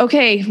 it's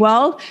okay,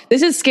 well,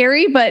 this is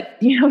scary,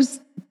 but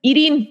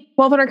eating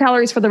 1,200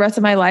 calories for the rest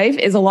of my life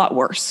is a lot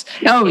worse.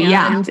 Oh,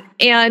 and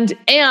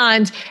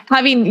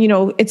having,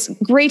 it's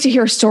great to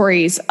hear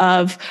stories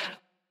of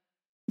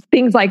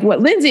things like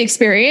what Lindsay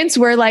experienced,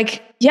 where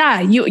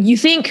you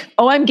think,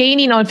 oh, I'm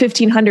gaining on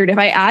 1,500. If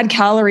I add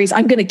calories,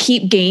 I'm going to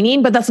keep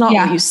gaining, but that's not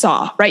what you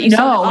saw, right? You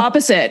saw the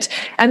opposite.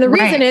 And the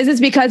reason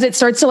is because it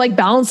starts to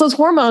balance those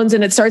hormones,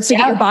 and it starts to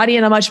get your body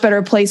in a much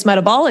better place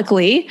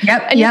metabolically,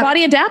 and your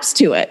body adapts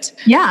to it.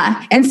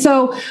 Yeah. And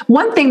so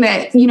one thing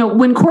that,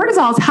 when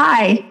cortisol is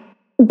high,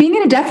 being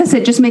in a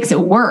deficit just makes it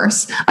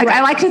worse.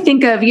 I like to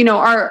think of,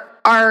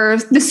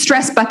 the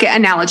stress bucket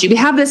analogy. We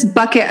have this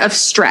bucket of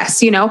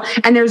stress,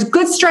 and there's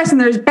good stress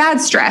and there's bad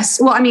stress.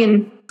 Well, I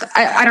mean,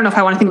 I don't know if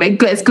I want to think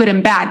about it, it's good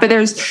and bad, but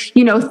there's,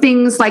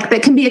 things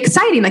that can be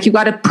exciting. You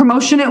got a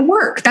promotion at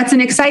work. That's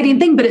an exciting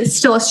thing, but it's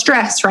still a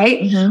stress,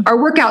 right? Mm-hmm. Our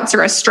workouts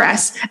are a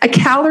stress. A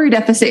calorie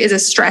deficit is a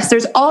stress.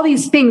 There's all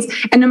these things.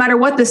 And no matter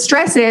what the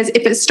stress is,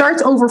 if it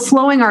starts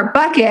overflowing our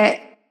bucket,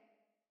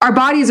 our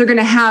bodies are going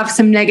to have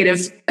some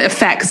negative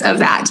effects of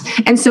that.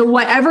 And so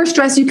whatever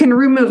stress you can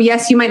remove,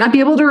 yes, you might not be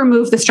able to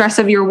remove the stress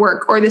of your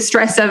work or the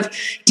stress of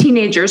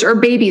teenagers or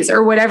babies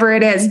or whatever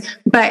it is.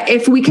 But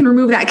if we can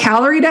remove that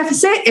calorie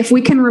deficit, if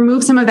we can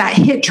remove some of that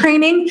HIIT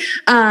training,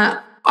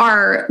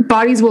 our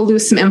bodies will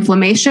lose some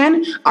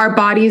inflammation. Our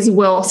bodies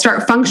will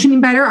start functioning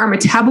better. Our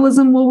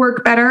metabolism will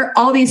work better.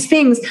 All these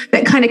things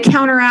that kind of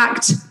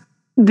counteract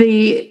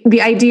the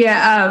idea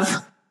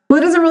of,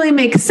 well, it doesn't really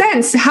make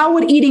sense. How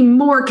would eating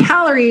more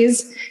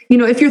calories,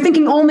 if you're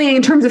thinking only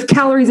in terms of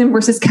calories in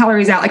versus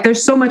calories out,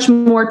 there's so much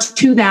more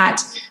to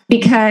that,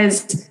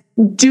 because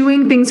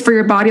doing things for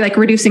your body, like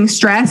reducing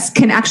stress,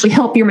 can actually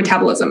help your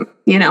metabolism,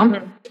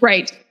 Mm-hmm.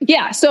 Right.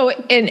 Yeah. So,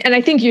 and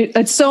I think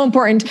that's so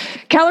important.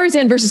 Calories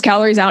in versus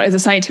calories out is a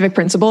scientific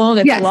principle.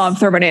 It's the law of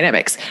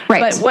thermodynamics.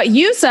 Right. But what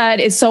you said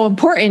is so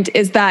important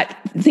is that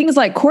things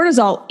like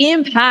cortisol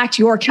impact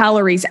your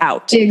calories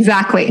out.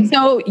 Exactly.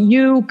 So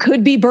you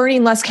could be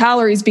burning less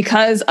calories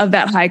because of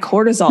that high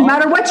cortisol. No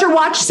matter what your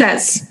watch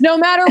says. No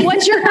matter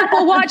what your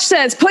Apple Watch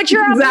says, put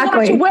your Apple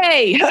Watch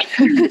away.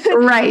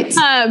 Right.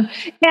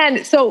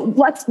 And so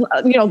let's,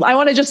 I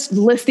want to just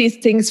list these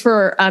things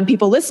for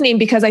people listening,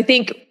 because I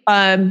think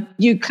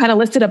you kind of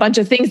listed a bunch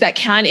of things that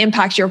can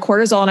impact your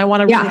cortisol. And I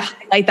want to really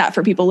highlight that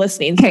for people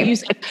listening. So you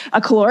said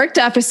a caloric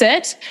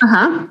deficit,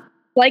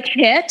 like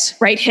HIIT,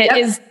 right?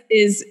 HIIT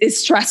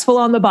is stressful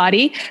on the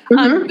body. We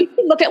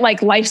can look at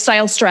like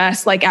lifestyle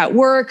stress, like at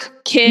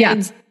work,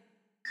 kids,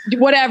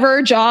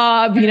 whatever,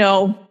 job,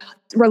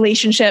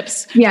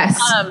 relationships. Yes.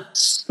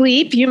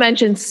 Sleep. You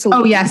mentioned sleep.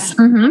 Oh, yes.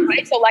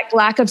 Right? So like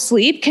lack of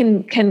sleep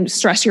can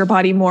stress your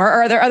body more.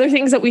 Are there other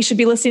things that we should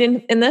be listing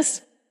in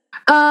this?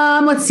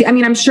 Let's see. I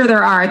mean, I'm sure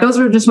there are. Those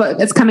are just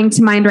what is coming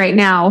to mind right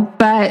now.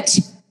 But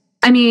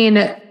I mean,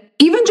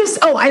 even just,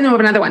 I know of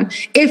another one.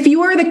 If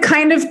you are the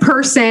kind of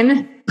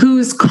person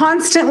who's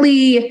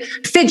constantly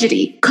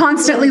fidgety,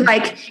 constantly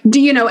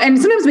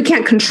and sometimes we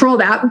can't control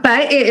that,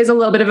 but it is a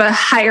little bit of a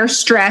higher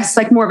stress,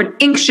 like more of an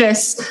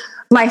anxious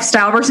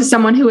lifestyle versus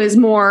someone who is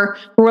more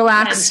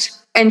relaxed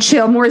and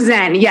chill, more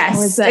zen. Yes,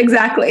 more zen.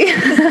 Exactly.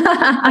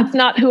 That's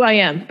not who I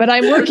am, but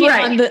I'm working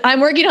on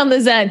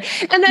the zen.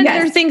 And then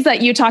there's things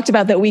that you talked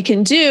about that we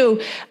can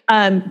do,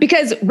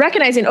 because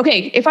recognizing,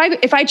 okay, if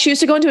I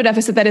choose to go into a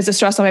deficit that is a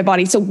stress on my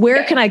body, so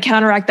where can I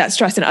counteract that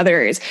stress in other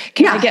areas?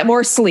 Can I get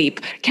more sleep?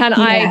 Can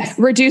I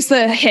reduce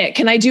the HIIT?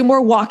 Can I do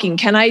more walking?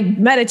 Can I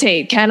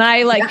meditate? Can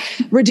I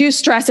reduce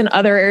stress in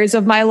other areas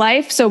of my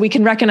life? So we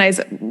can recognize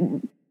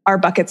our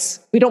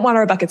buckets. We don't want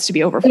our buckets to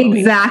be overflowing.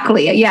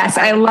 Exactly. Yes.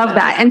 I love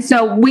that. And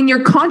so when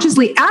you're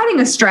consciously adding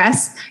a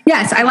stress,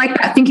 yes, I like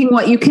that, thinking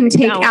what you can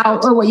take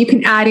out or what you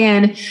can add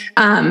in,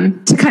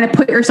 to kind of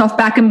put yourself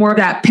back in more of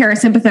that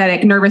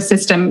parasympathetic nervous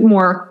system,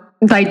 more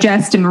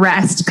digest and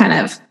rest kind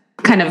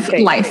of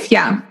life.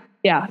 Yeah.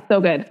 Yeah.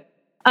 So good.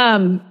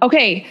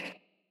 Okay.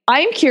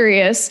 I'm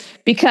curious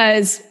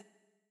because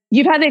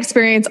you've had the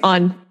experience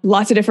on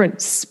lots of different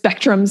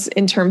spectrums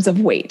in terms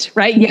of weight,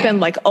 right? You've been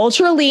like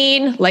ultra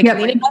lean, lean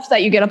enough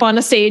that you get up on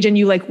a stage and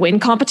you win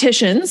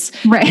competitions.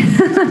 Right.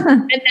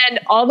 And then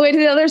all the way to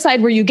the other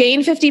side where you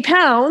gain 50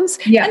 pounds.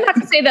 Yeah. And not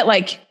to say that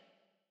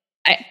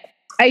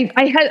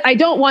I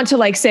don't want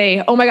to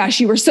say, oh my gosh,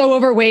 you were so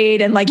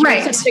overweight and you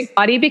have such a big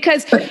body,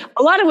 because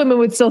a lot of women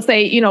would still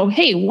say,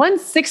 hey,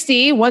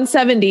 160,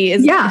 170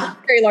 is a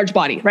very large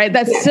body, right?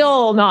 That's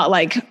still not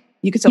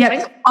you could still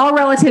all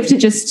relative to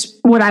just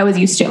what I was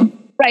used to.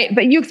 Right.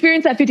 But you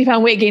experienced that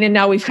 50-pound weight gain, and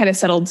now we've kind of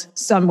settled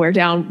somewhere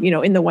down,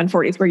 in the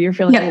 140s where you're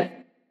feeling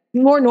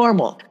more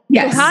normal.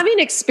 Yes. So having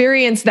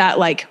experienced that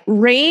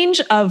range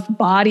of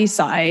body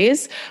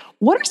size,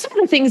 what are some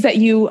of the things that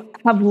you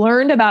have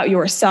learned about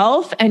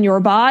yourself and your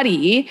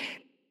body?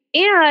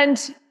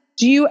 And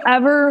do you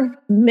ever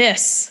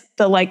miss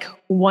the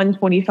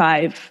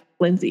 125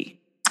 Lindsay?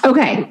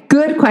 Okay,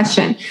 good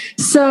question.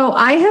 So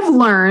I have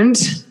learned,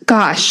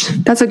 gosh,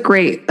 that's a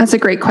great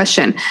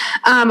question.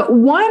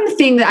 One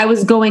thing that I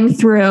was going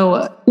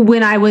through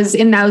when I was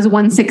in those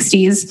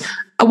 160s,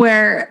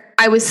 where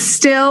I was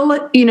still,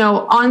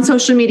 on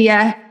social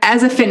media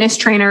as a fitness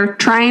trainer,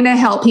 trying to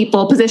help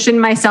people, position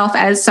myself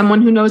as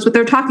someone who knows what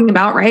they're talking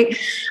about, right?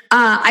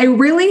 I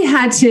really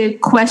had to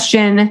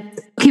question,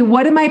 okay,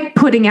 what am I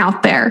putting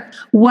out there?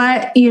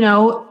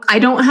 I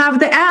don't have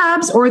the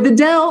abs or the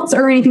delts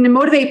or anything to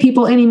motivate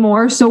people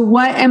anymore. So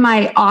what am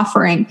I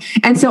offering?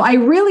 And so I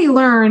really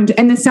learned,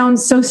 and this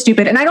sounds so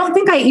stupid, and I don't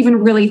think I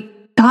even really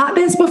thought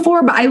this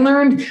before, but I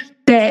learned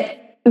that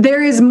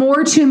there is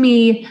more to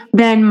me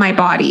than my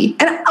body.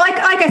 And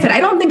like I said, I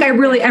don't think I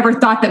really ever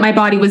thought that my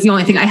body was the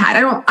only thing I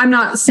had. I'm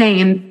not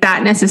saying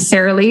that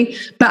necessarily,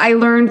 but I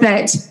learned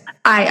that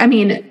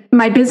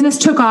my business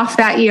took off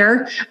that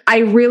year. I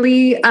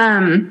really,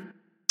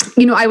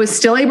 I was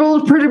still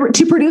able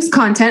to produce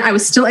content. I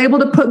was still able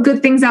to put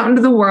good things out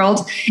into the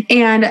world.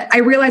 And I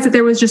realized that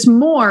there was just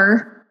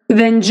more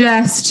than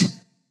just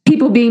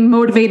people being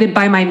motivated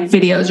by my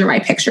videos or my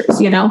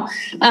pictures,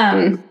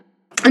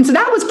 And so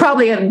that was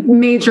probably a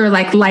major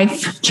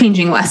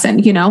life-changing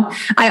lesson,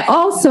 I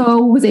also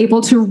was able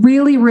to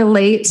really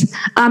relate.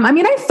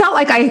 I felt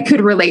like I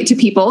could relate to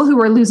people who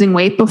were losing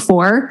weight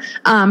before,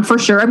 for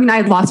sure. I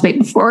had lost weight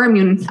before.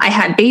 I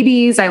had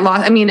babies.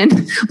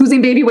 And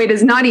losing baby weight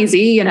is not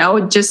easy,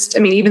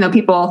 even though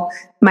people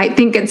might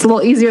think it's a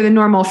little easier than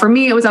normal. For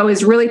me, it was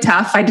always really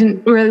tough. I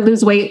didn't really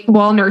lose weight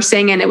while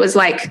nursing, and it was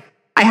I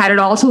had it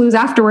all to lose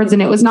afterwards,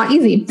 and it was not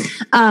easy.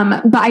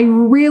 But I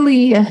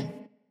really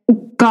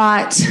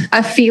got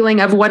a feeling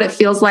of what it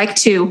feels like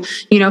to,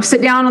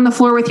 sit down on the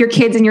floor with your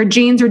kids and your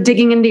jeans are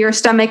digging into your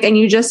stomach and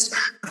you just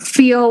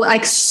feel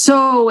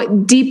so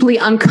deeply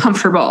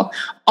uncomfortable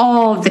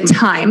all the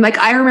time.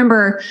 I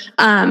remember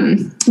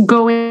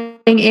going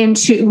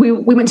we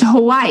went to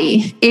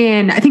Hawaii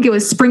in, I think it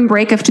was spring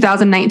break of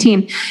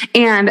 2019.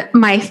 And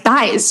my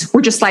thighs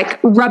were just like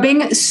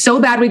rubbing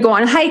so bad. We go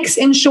on hikes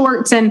in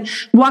shorts and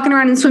walking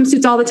around in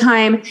swimsuits all the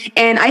time.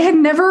 And I had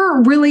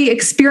never really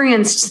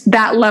experienced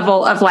that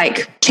level of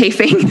like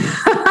chafing.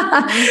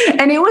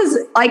 And it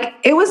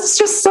was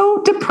just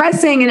so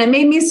depressing and it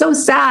made me so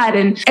sad.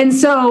 And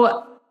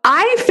so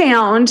I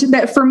found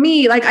that for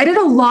me, like I did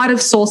a lot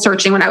of soul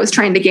searching when I was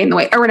trying to gain the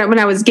weight, or when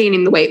I was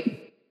gaining the weight.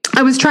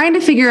 I was trying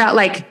to figure out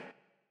like,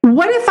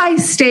 what if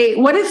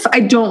I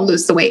don't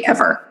lose the weight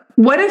ever?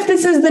 What if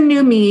this is the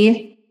new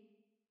me?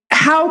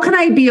 How can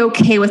I be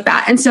okay with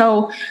that? And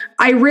so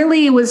I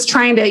really was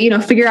trying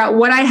to, figure out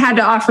what I had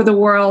to offer the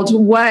world,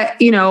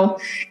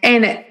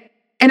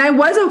 and I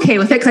was okay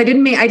with it because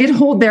I did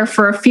hold there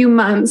for a few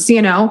months,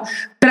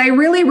 but I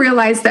really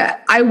realized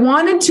that I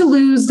wanted to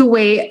lose the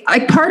weight.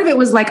 Like part of it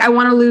was like, I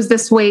want to lose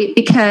this weight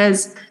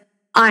because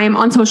I'm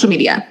on social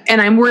media and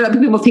I'm worried what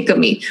people think of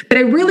me. But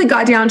I really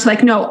got down to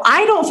like, no,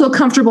 I don't feel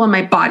comfortable in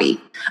my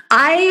body.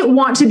 I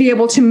want to be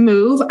able to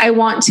move. I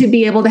want to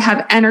be able to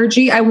have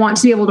energy. I want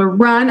to be able to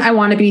run. I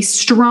want to be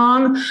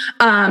strong.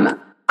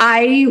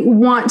 I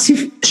want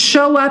to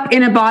show up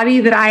in a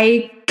body that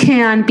I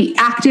can be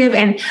active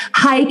and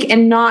hike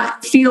and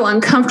not feel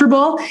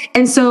uncomfortable.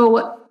 And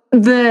so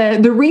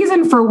the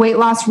reason for weight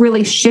loss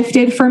really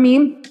shifted for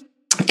me.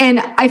 And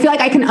I feel like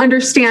I can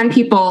understand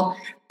people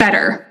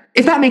better,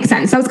 if that makes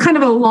sense. That was kind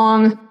of a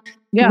long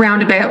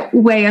roundabout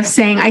way of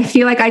saying, I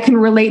feel like I can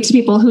relate to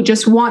people who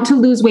just want to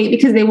lose weight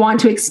because they want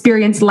to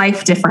experience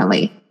life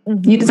differently.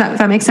 Mm-hmm. Does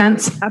that make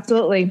sense?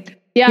 Absolutely.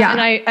 Yeah.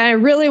 And I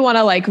really want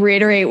to like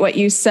reiterate what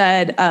you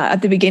said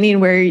at the beginning,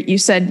 where you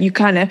said you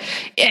kind of,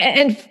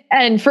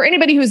 and for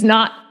anybody who's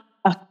not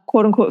a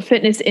quote unquote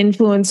fitness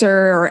influencer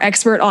or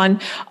expert on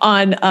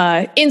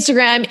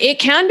Instagram, it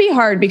can be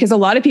hard because a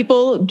lot of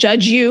people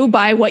judge you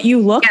by what you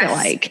look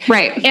like.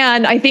 Right.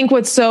 And I think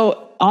what's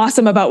so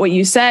awesome about what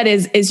you said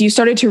is you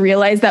started to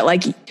realize that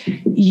like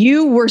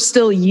you were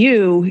still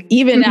you,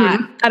 even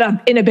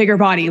in a bigger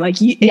body. Like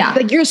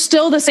like you're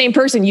still the same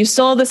person. You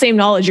still have the same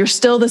knowledge. You're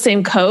still the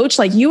same coach.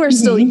 Like you are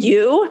still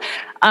you.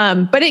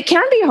 But it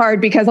can be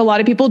hard because a lot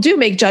of people do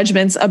make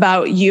judgments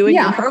about you and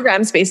your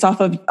programs based off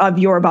of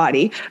your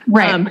body.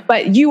 Right.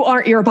 But you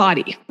aren't your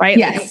body, right?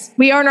 Yes. Like,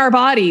 we aren't our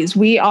bodies.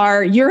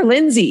 You're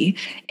Lindsay.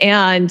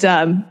 And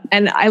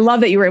I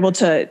love that you were able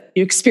to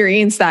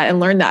experience that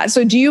and learn that.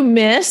 So do you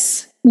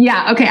miss?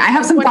 Yeah. Okay. I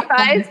have some thoughts.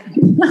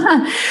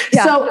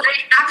 So I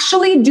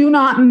actually do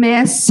not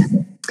miss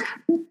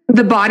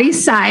the body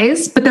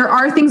size, but there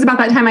are things about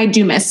that time I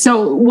do miss.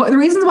 So the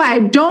reasons why I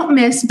don't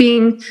miss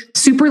being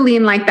super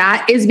lean like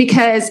that is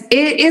because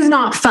it is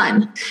not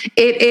fun.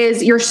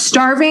 You're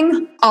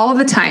starving all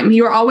the time.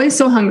 You're always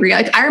so hungry.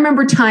 Like I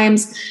remember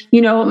times,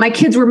 my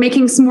kids were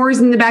making s'mores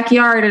in the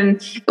backyard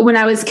and when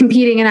I was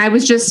competing and I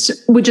would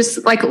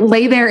just like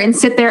lay there and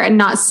sit there and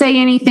not say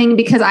anything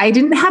because I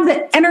didn't have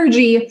the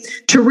energy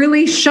to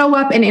really show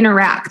up and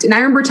interact. And I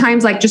remember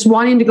times like just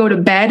wanting to go to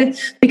bed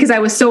because I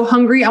was so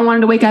hungry. I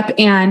wanted to wake up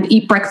and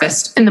eat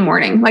breakfast in the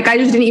morning. Like I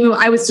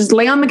was just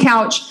lay on the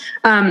couch,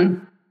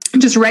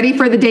 just ready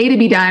for the day to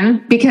be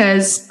done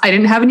because I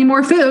didn't have any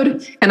more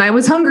food and I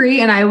was hungry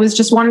and I was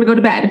just wanting to go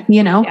to bed,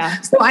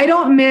 So I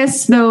don't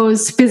miss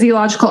those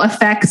physiological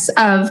effects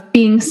of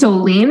being so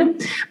lean,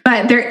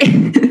 but there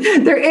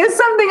is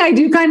something I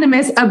do kind of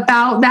miss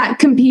about that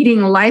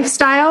competing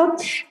lifestyle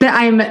that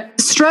I'm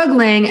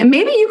struggling. And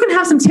maybe you can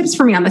have some tips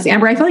for me on this,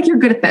 Amber. I feel like you're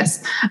good at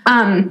this.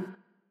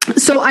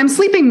 So I'm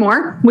sleeping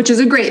more, which is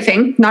a great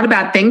thing, not a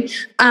bad thing.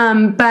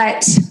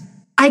 But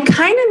I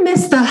kind of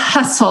miss the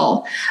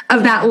hustle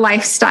of that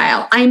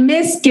lifestyle. I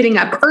miss getting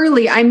up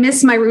early. I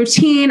miss my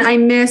routine. I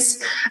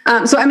miss,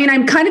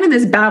 I'm kind of in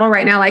this battle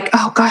right now. Like,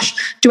 oh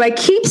gosh, do I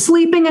keep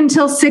sleeping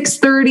until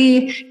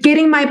 6:30,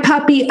 getting my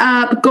puppy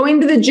up,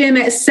 going to the gym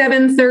at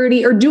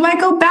 7:30, or do I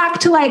go back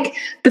to like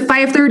the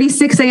 5:30,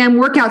 6 a.m.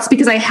 workouts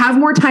because I have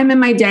more time in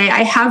my day.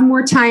 I have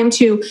more time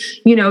to,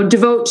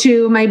 devote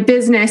to my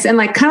business and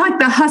like kind of like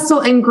the hustle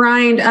and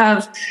grind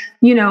of,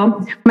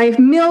 my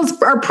meals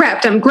are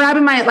prepped. I'm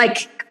grabbing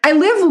I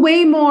live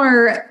way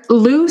more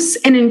loose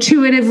and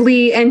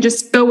intuitively and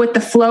just go with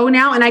the flow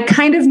now. And I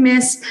kind of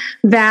miss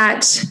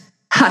that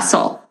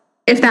hustle,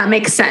 if that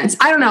makes sense.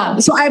 I don't know.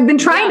 So I've been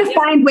trying to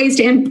find ways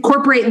to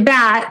incorporate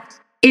that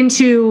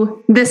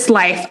into this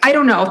life. I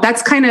don't know.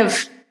 That's kind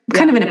of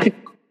an opinion.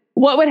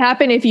 What would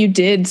happen if you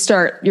did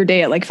start your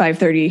day at like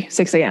 5:30,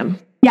 6 a.m.?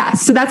 Yeah.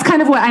 So that's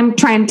kind of what I'm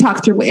trying to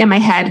talk through in my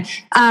head.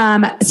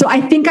 So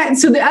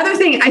the other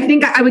thing, I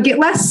think I would get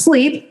less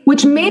sleep,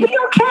 which may be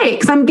okay.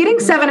 Cause I'm getting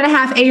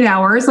 7.5, 8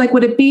 hours. Like,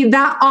 would it be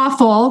that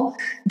awful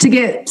to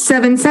get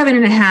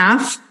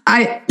 7.5,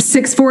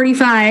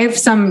 6:45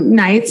 some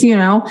nights,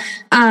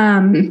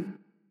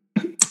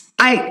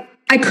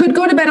 I I could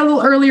go to bed a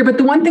little earlier, but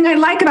the one thing I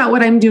like about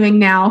what I'm doing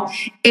now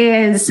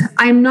is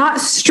I'm not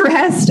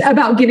stressed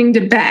about getting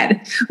to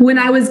bed. When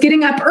I was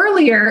getting up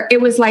earlier, it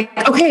was like,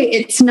 okay,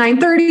 it's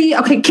 9:30.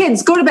 Okay,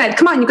 kids, go to bed.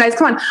 Come on, you guys,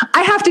 come on.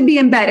 I have to be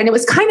in bed. And it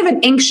was kind of an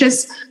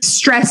anxious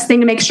stress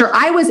thing to make sure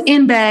I was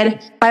in bed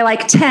by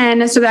like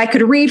 10 so that I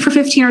could read for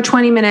 15 or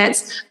 20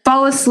 minutes,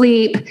 fall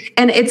asleep.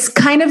 And it's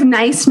kind of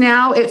nice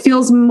now. It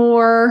feels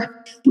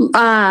more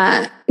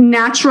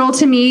natural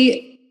to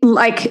me,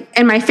 like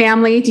in my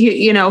family,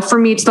 for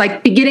me to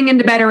like be getting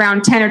into bed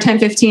around 10 or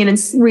 10:15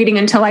 and reading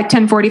until like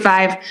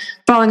 10:45,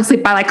 falling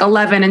asleep by like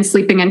 11 and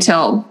sleeping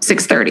until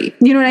 6:30.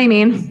 You know what I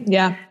mean?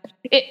 Yeah.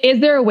 Is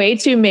there a way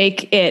to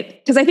make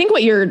it, because I think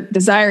what you're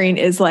desiring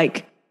is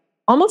like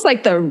almost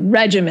like the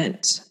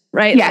regiment,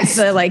 right? Yes.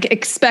 Like the like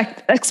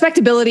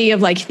expectability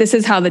of like, this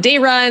is how the day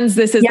runs.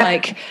 This is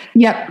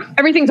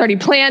everything's already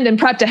planned and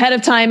prepped ahead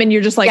of time. And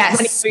you're just like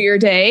running through your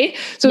day.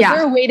 So is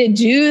there a way to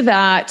do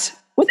that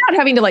without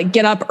having to like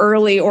get up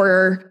early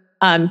or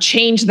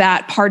change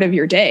that part of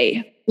your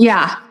day?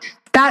 Yeah,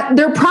 that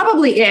there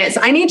probably is.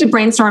 I need to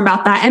brainstorm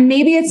about that. And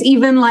maybe it's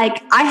even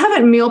like, I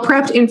haven't meal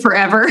prepped in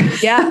forever.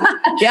 Yeah.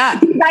 Yeah.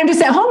 I'm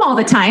just at home all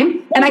the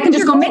time and I can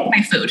just go make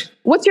my food.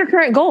 What's your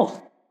current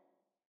goal?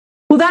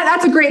 Well,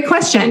 that's a great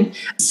question.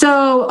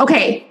 So,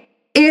 okay.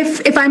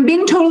 If I'm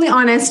being totally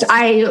honest,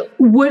 I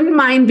wouldn't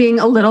mind being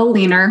a little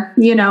leaner.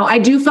 I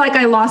do feel like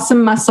I lost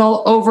some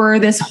muscle over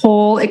this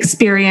whole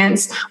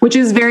experience, which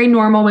is very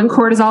normal when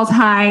cortisol is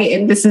high.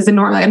 And this is a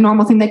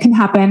normal thing that can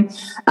happen.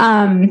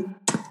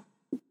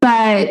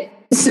 But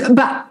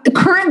the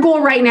current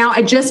goal right now,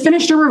 I just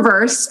finished a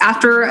reverse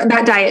after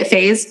that diet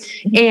phase,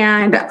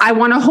 and I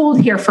want to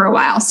hold here for a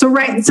while. So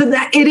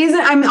that it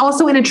isn't. I'm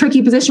also in a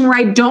tricky position where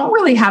I don't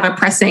really have a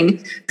pressing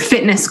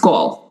fitness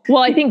goal.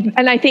 Well, I think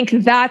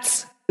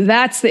that's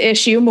the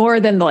issue more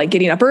than the, like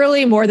getting up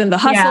early, more than the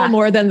hustle,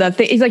 more than the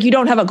thing. It's like, you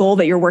don't have a goal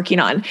that you're working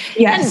on.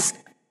 Yes.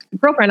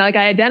 And girlfriend, like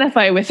I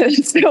identify with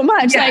it so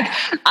much. Yeah.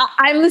 Like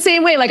I'm the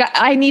same way. Like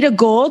I need a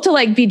goal to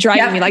like be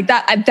driving me like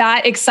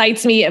that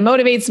excites me. It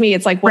motivates me.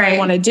 It's like what I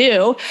want to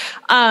do.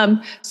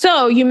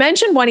 So you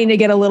mentioned wanting to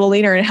get a little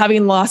leaner and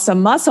having lost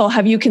some muscle.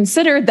 Have you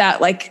considered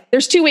that? Like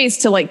there's two ways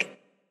to like,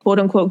 quote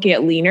unquote,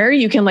 get leaner.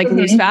 You can like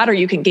lose fat or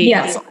you can gain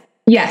muscle.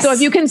 Yes. So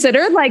if you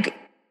consider like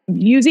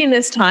using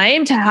this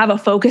time to have a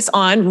focus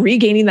on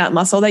regaining that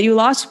muscle that you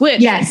lost,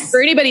 which for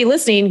anybody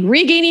listening,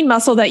 regaining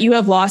muscle that you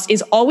have lost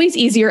is always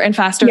easier and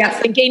faster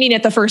than gaining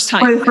it the first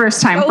time. For the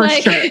first time, for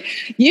sure.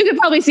 You could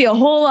probably see a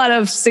whole lot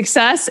of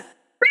success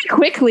pretty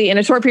quickly in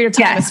a short period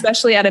of time,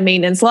 especially at a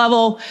maintenance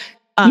level,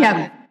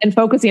 and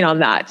focusing on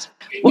that.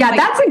 Well,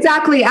 that's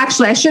exactly,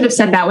 actually, I should have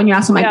said that when you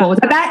asked what my goal was.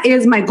 That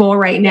is my goal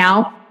right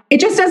now. It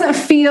just doesn't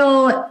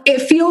feel,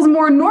 it feels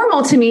more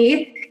normal to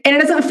me. And it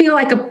doesn't feel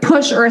like a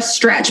push or a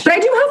stretch, but I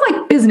do have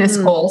like business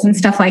goals and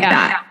stuff like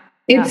that.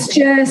 It's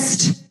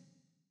just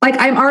like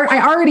I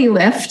already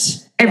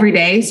lift every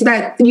day. So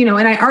that,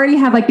 and I already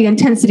have like the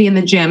intensity in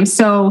the gym.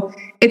 So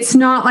it's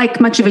not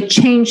like much of a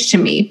change to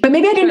me, but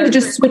maybe I need to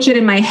just switch it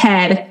in my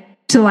head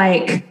to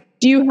like,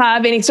 do you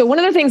have any? So one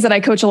of the things that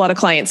I coach a lot of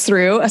clients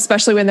through,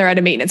 especially when they're at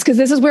a maintenance, because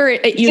this is where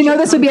it usually,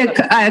 this would be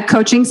a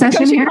coaching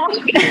session here.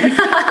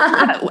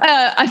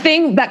 A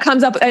thing that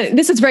comes up.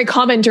 This is very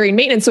common during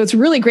maintenance, so it's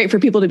really great for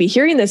people to be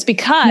hearing this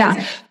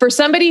because for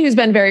somebody who's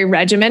been very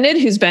regimented,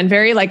 who's been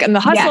very like in the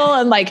hustle,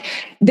 and like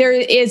there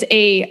is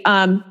a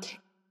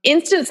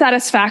instant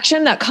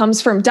satisfaction that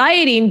comes from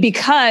dieting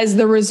because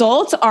the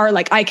results are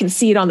like, I can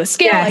see it on the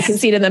scale. I can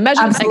see it in the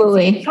measurements.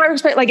 Absolutely.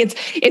 Like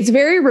it's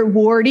very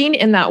rewarding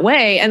in that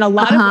way. And a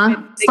lot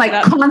of it's like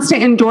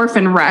constant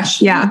endorphin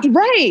rush. Yeah.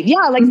 Right.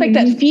 Yeah. Like, like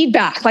that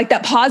feedback, like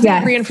that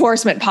positive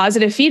reinforcement,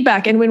 positive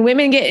feedback. And when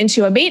women get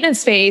into a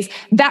maintenance phase,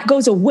 that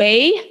goes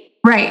away.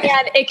 Right.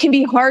 And it can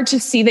be hard to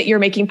see that you're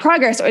making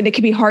progress, or it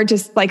can be hard to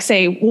like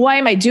say, why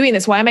am I doing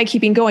this? Why am I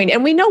keeping going?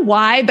 And we know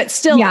why, but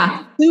still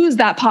lose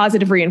that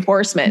positive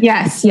reinforcement.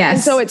 Yes. Yes.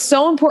 And so it's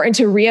so important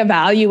to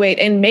reevaluate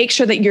and make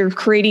sure that you're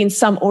creating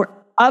some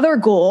other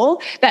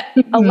goal that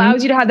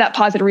allows you to have that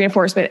positive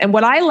reinforcement. And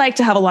what I like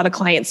to have a lot of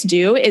clients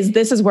do is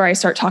this is where I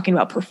start talking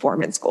about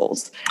performance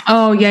goals.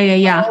 Oh,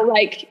 yeah. So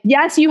like,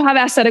 yes, you have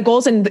aesthetic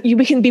goals and you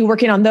can be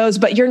working on those,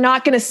 but you're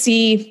not going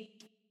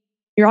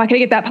to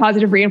get that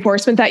positive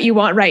reinforcement that you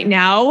want right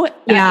now.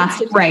 Yeah,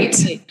 right.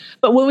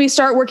 But when we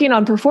start working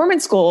on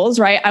performance goals,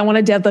 right? I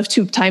want to deadlift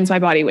 2 times my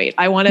body weight.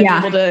 I want to be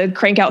able to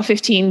crank out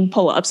 15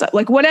 pull-ups,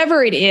 like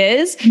whatever it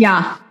is.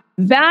 Yeah.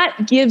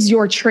 That gives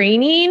your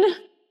training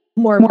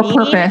more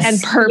meaning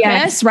and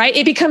purpose, right?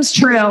 It becomes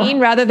training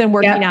rather than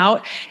working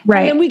out.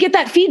 Right. And then we get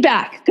that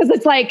feedback because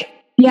it's like,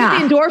 the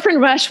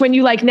endorphin rush when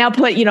you like now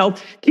put,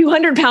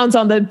 200 pounds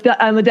on the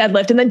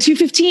deadlift and then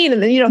 215.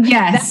 And then,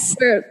 yes,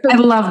 I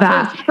love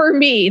that. For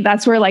me,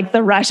 that's where like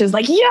the rush is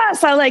like,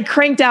 yes, I like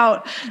cranked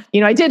out,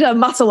 I did a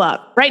muscle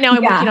up. Right now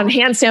I'm working on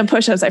handstand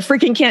pushups. I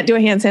freaking can't do a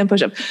handstand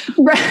pushup,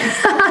 which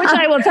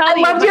I will tell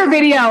you. I loved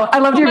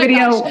your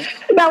video. Gosh.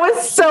 That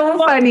was so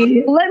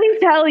funny. Let me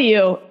tell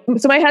you.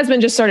 So my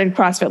husband just started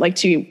CrossFit like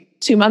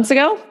two months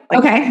ago.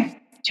 Okay.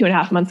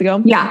 2.5 months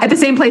ago. Yeah. At the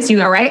same place you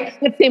go, right?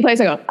 At the same place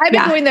I go. I've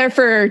been going there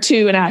for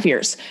 2.5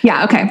 years.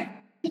 Yeah. Okay.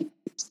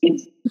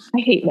 I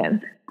hate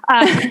men.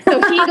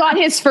 So he got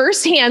his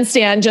first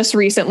handstand just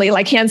recently,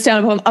 like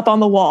handstand up on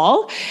the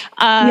wall.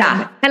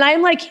 And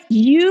I'm like,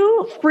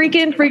 you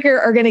freaker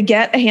are going to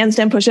get a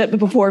handstand push-up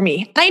before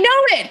me. I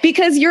know it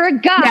because you're a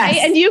guy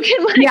and you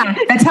can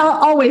that's how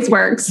it always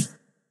works.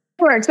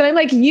 But I'm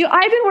like,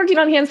 I've been working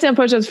on handstand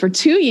push-ups for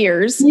 2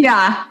 years.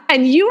 Yeah.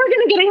 And you are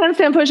going to get a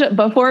handstand push-up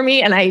before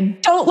me. And I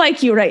don't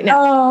like you right now.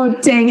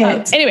 Oh, dang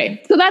it.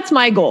 Anyway, so that's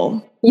my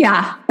goal.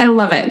 Yeah. I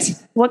love it.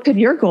 What could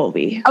your goal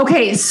be?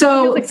 Okay.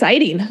 So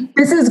exciting.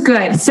 This is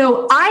good.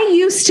 So I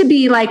used to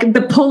be like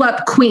the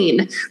pull-up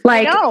queen.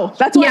 Like, no,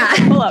 that's why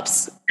I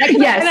pull-ups.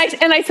 Yes.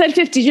 And I said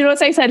 50. Did you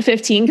notice I said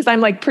 15? Because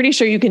I'm like pretty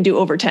sure you can do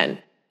over 10.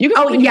 You can.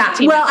 Oh yeah.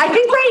 Well, I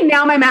think right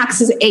now my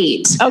max is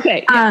 8.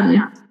 Okay.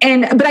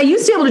 But I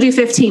used to be able to do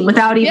 15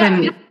 without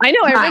even. Yeah. I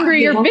know. I remember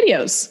your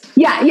videos.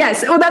 Yeah.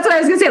 Yes. Well, that's what I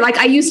was gonna say. Like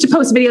I used to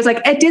post videos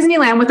like at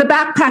Disneyland with a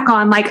backpack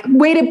on, like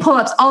weighted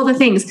pull-ups, all the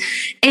things.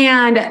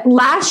 And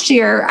last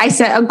year I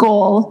set a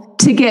goal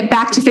to get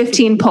back to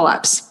 15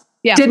 pull-ups.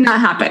 Yeah. Did not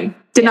happen.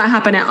 Did not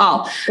happen at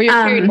all. Or you're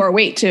carrying more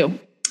weight too.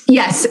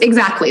 Yes,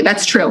 exactly.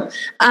 That's true.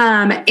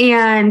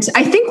 And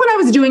I think when I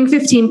was doing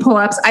 15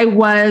 pull-ups, I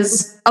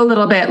was a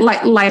little bit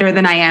lighter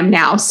than I am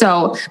now.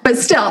 So, but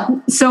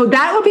still, so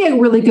that would be a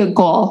really good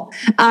goal.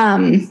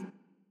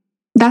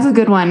 That's a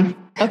good one.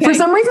 Okay. For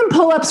some reason,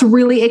 pull-ups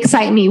really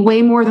excite me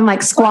way more than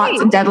like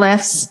squats and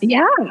deadlifts.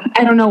 Yeah.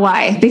 I don't know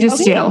why. They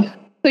just do.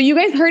 So you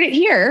guys heard it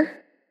here.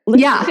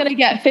 Lizzie's going to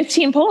get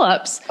 15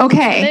 pull-ups.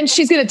 Okay. And then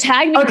she's going to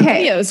tag me in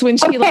videos when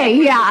she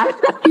yeah,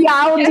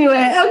 I'll do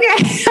it.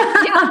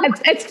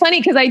 Okay. It's funny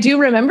because I do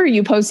remember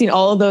you posting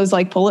all of those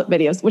like pull-up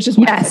videos, which is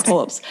why I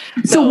pull-ups.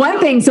 So one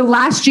thing, so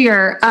last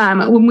year,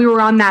 when we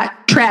were on that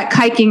trek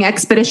hiking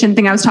expedition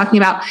thing I was talking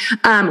about,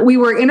 we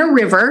were in a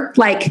river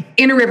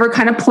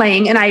kind of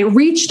playing, and I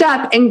reached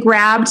up and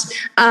grabbed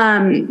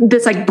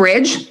this like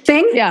bridge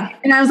thing. Yeah.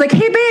 And I was like,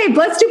 hey babe,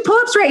 let's do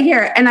pull-ups right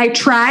here. And I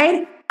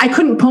tried. I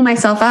couldn't pull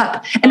myself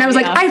up. And I was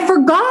like, I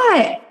forgot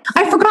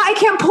I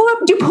can't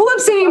do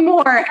pull-ups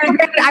anymore. And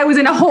I was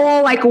in a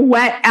whole like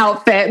wet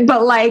outfit,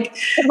 but like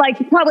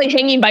probably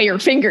hanging by your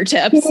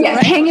fingertips. Yes,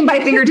 right? Hanging by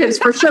fingertips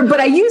for sure.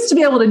 But I used to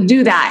be able to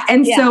do that.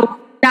 And so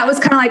that was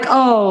kind of like,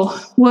 oh,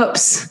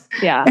 whoops.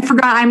 Yeah. I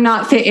forgot I'm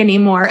not fit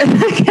anymore.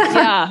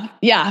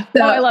 Yeah.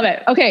 So, I love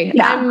it. Okay.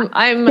 Yeah.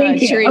 I'm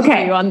curious for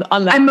you on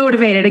that. I'm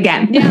motivated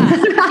again.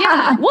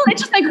 Yeah. Well,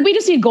 it's just like, we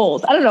just need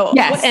goals. I don't know.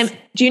 Yes.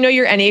 Do you know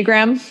your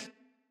Enneagram?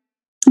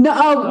 No.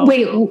 Oh,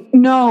 wait,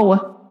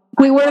 no.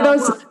 Wait, what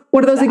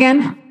are those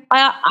again?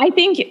 I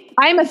think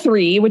I'm a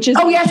 3, which is.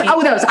 Oh, yes.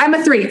 Oh, those. I'm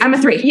a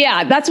 3.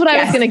 Yeah. That's what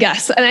I was going to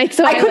guess. And I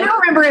couldn't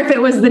remember if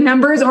it was the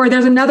numbers or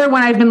there's another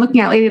one I've been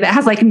looking at lately that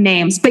has like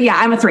names, but yeah,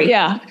 I'm a 3.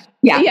 Yeah.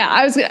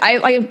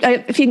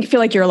 I feel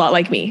like you're a lot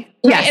like me.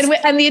 Yes.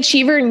 And the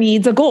achiever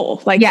needs a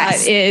goal. Like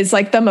that is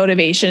like the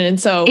motivation.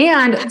 And so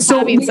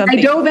I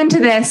dove into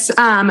this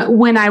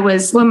when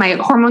my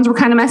hormones were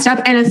kind of messed up,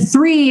 and a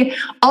 3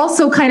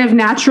 also kind of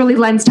naturally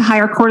lends to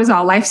higher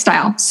cortisol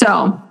lifestyle.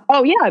 So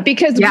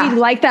because we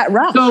like that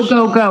rush.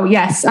 Go.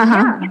 Yes.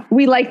 Yeah.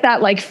 We like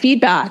that like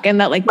feedback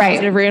and that like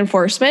positive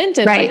reinforcement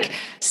and like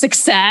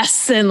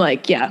success and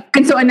like,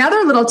 And so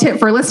another little tip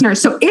for listeners.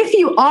 So if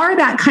you are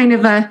that kind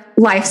of a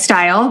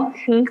lifestyle,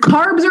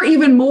 carbs are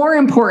even more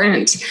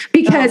important,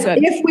 because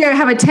if we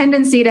have a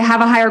tendency to have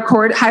a higher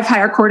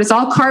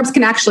cortisol, carbs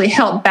can actually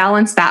help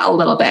balance that a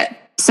little bit.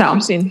 So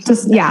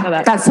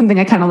that's something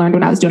I kind of learned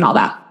when I was doing all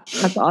that.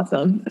 That's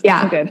awesome.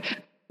 That's so good.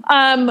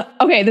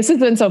 Okay, this has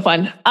been so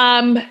fun.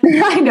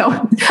 I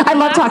know. I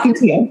love talking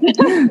to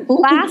you.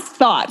 Last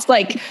thoughts,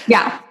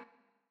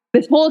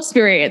 this whole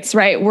experience,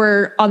 right?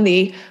 We're on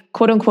the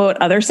quote unquote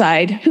other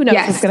side. Who knows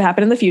what's going to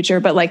happen in the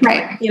future? But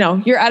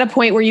you're at a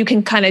point where you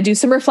can kind of do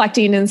some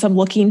reflecting and some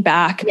looking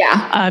back.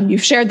 Yeah.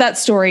 You've shared that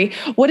story.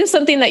 What is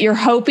something that you're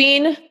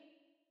hoping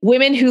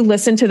women who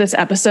listen to this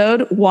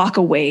episode walk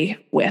away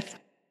with?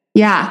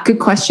 Yeah, good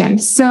question.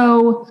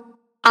 So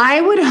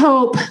I would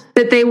hope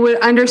that they would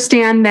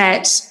understand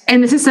that,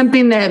 and this is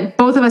something that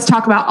both of us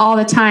talk about all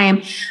the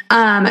time,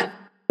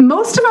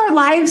 most of our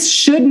lives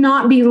should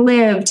not be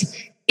lived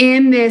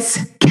in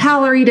this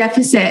calorie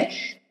deficit,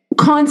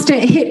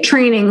 constant HIIT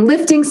training,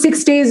 lifting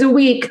 6 days a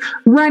week,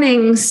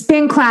 running,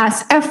 spin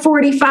class,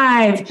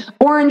 F45,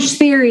 Orange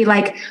Theory.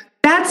 Like,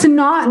 that's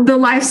not the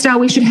lifestyle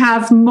we should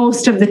have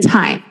most of the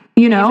time.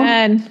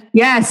 Amen.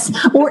 Yes.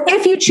 Or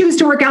if you choose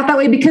to work out that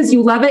way because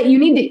you love it, you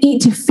need to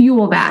eat to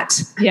fuel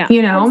that. Yeah.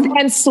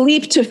 And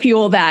sleep to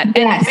fuel that. And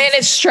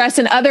manage stress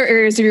in other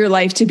areas of your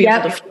life to be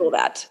able to fuel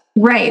that.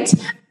 Right.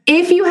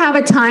 If you have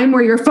a time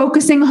where you're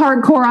focusing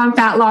hardcore on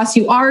fat loss,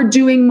 you are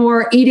doing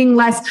more, eating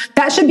less,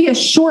 that should be a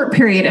short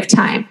period of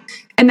time.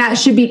 And that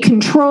should be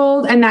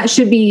controlled, and that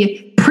should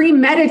be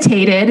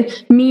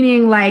premeditated,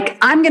 meaning like,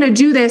 I'm going to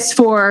do this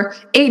for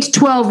 8 to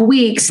 12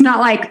 weeks, not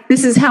like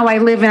this is how I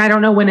live and I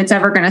don't know when it's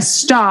ever going to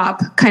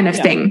stop kind of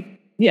thing.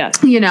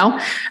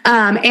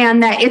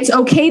 And that it's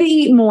okay to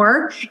eat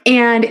more.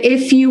 And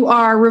if you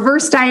are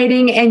reverse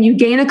dieting and you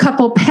gain a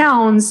couple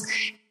pounds,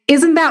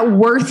 isn't that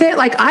worth it?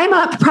 Like I'm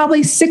up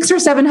probably 600 or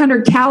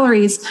 700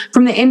 calories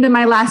from the end of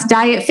my last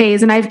diet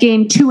phase, and I've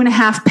gained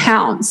 2.5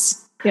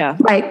 pounds. Yeah.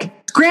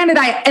 Like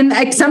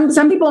granted,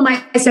 some people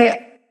might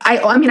say,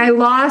 I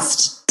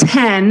lost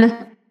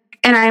 10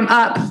 and I'm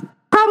up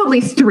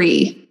probably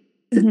 3.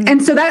 Mm-hmm.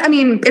 And so that,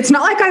 it's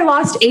not like I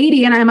lost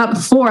 80 and I'm up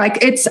 4.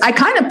 Like I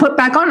kind of put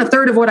back on a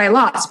third of what I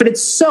lost, but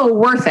it's so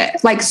worth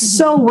it. Like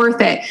so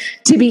worth it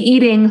to be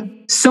eating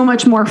so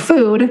much more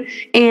food,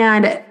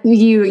 and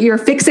your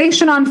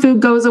fixation on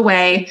food goes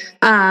away.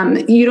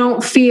 I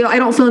don't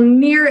feel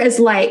near as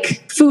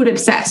like food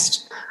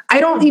obsessed. I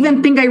don't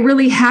even think I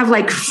really have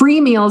like free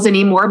meals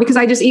anymore because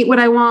I just eat what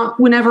I want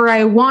whenever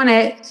I want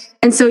it.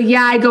 And so,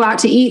 I go out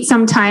to eat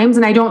sometimes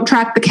and I don't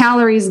track the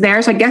calories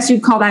there. So I guess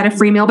you'd call that a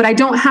free meal, but I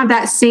don't have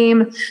that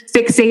same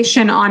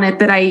fixation on it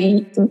that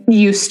I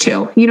used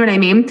to. You know what I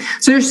mean?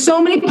 So there's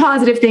so many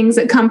positive things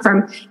that come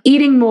from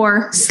eating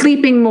more,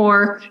 sleeping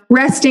more,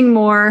 resting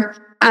more.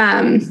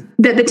 That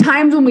the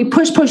times when we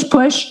push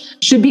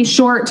should be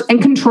short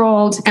and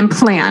controlled and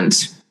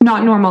planned,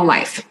 not normal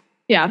life.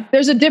 Yeah.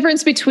 There's a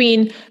difference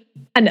between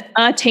an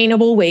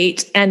attainable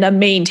weight and a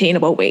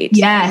maintainable weight.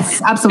 Yes,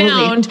 absolutely.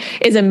 Pound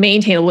is a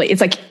maintainable weight.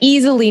 It's like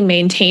easily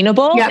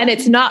maintainable. Yep. And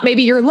it's not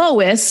maybe your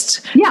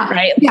lowest. Yeah.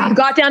 Right. Yeah. You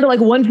got down to like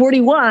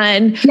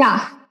 141.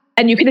 Yeah.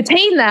 And you can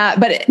attain that,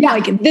 but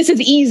like this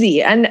is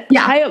easy. And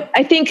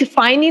I think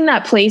finding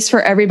that place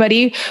for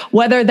everybody,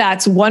 whether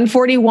that's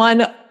 141,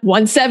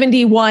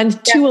 171,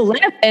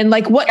 211,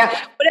 like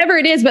whatever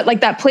it is, but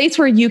like that place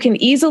where you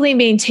can easily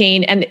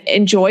maintain and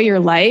enjoy your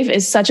life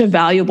is such a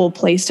valuable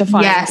place to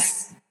find.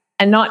 Yes.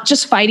 And not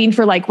just fighting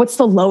for like, what's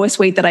the lowest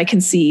weight that I can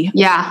see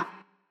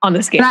on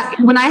the scale.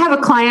 When I have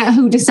a client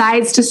who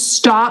decides to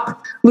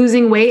stop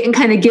losing weight and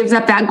kind of gives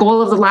up that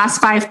goal of the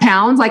last 5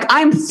 pounds, like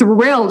I'm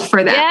thrilled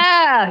for them.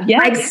 Yeah. Yes.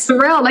 Like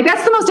thrilled. Like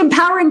that's the most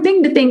empowering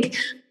thing to think,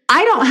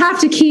 I don't have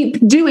to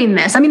keep doing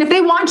this. If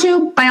they want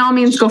to, by all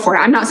means, go for it.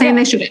 I'm not saying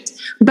they shouldn't.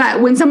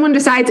 But when someone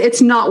decides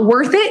it's not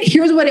worth it,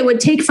 here's what it would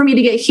take for me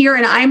to get here,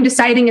 and I'm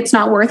deciding it's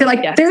not worth it.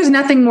 Like there's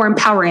nothing more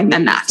empowering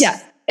than that. Yeah.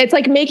 It's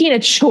like making a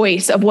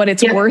choice of what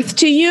it's worth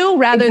to you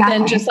rather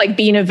than just like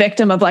being a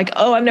victim of like,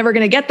 oh, I'm never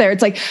going to get there.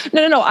 It's like,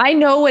 no. I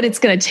know what it's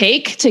going to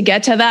take to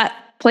get to that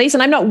place,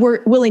 and I'm not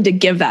willing to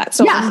give that.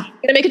 So I'm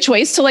going to make a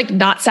choice to like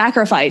not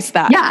sacrifice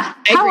that. Yeah.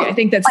 I agree. I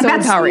think that's so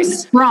empowering.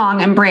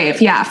 Strong and brave.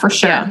 Yeah, for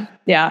sure.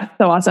 Yeah.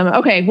 So awesome.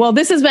 Okay. Well,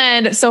 this has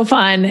been so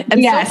fun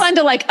and so fun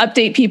to like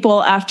update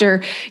people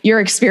after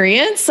your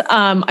experience.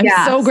 I'm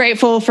so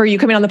grateful for you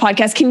coming on the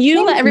podcast. Can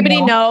you let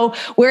everybody know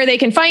where they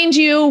can find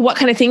you, what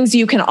kind of things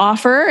you can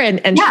offer and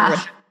share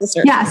with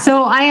listeners? Yeah.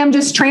 So I am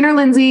just Trainer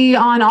Lindsay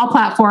on all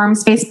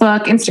platforms,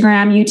 Facebook,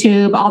 Instagram,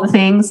 YouTube, all the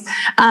things.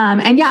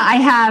 I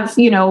have,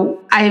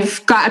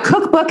 I've got a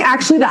cookbook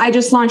actually that I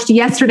just launched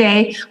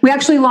yesterday. We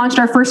actually launched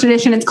our first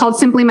edition. It's called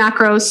Simply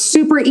Macros.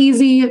 Super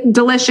easy,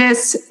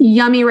 delicious,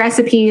 yummy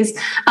recipes,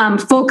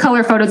 full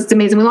color photos. It's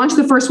amazing. We launched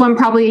the first one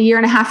probably 1.5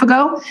 years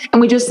ago,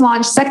 and we just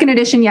launched second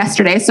edition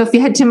yesterday. So if you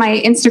head to my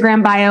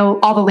Instagram bio,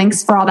 all the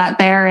links for all that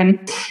there. And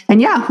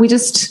we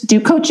just do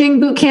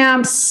coaching, boot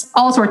camps,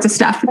 all sorts of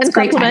stuff. It's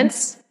great.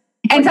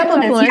 And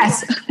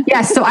supplements.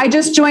 Yes. So I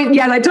just joined.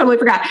 Yeah, I totally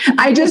forgot.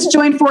 I just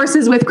joined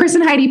forces with Chris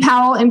and Heidi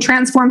Powell in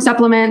Transform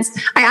Supplements.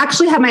 I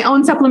actually have my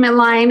own supplement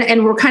line,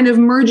 and we're kind of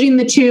merging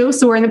the two.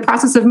 So we're in the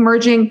process of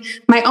merging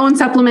my own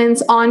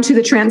supplements onto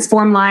the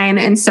Transform line.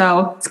 And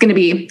so it's going to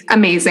be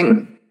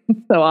amazing.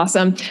 So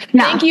awesome.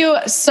 Yeah. Thank you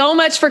so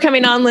much for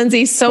coming on,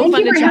 Lindsay. So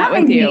fun to chat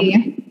with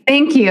you.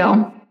 Thank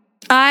you.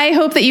 I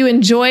hope that you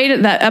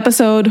enjoyed that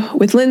episode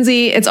with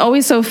Lindsay. It's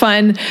always so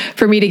fun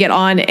for me to get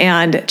on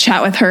and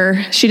chat with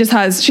her. She's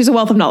a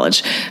wealth of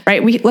knowledge,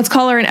 right? Let's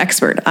call her an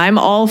expert. I'm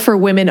all for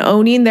women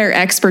owning their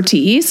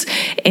expertise.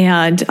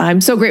 And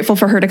I'm so grateful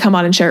for her to come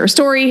on and share her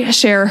story,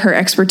 share her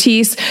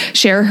expertise,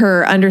 share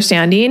her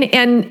understanding,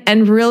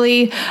 and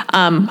really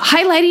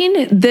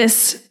highlighting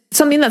this,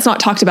 something that's not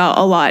talked about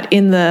a lot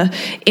in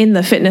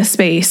the fitness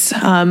space,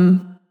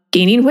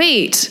 gaining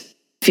weight,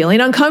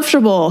 feeling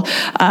uncomfortable,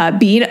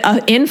 being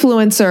an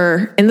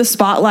influencer in the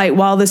spotlight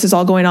while this is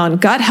all going on,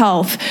 gut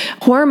health,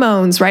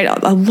 hormones, right?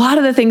 A lot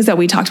of the things that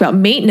we talked about,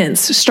 maintenance,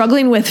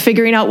 struggling with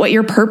figuring out what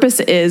your purpose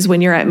is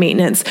when you're at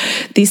maintenance.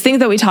 These things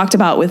that we talked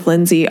about with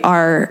Lindsay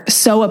are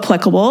so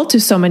applicable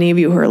to so many of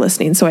you who are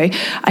listening. So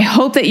I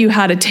hope that you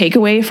had a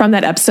takeaway from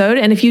that episode.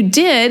 And if you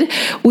did,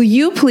 will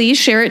you please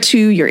share it to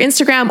your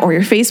Instagram or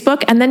your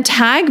Facebook, and then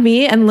tag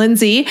me and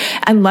Lindsay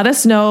and let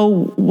us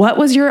know what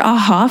was your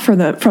aha from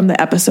the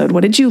episode.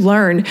 What did you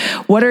learn?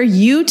 What are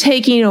you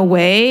taking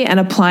away and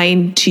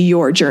applying to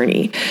your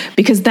journey?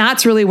 Because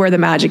that's really where the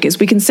magic is.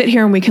 We can sit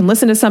here and we can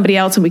listen to somebody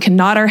else and we can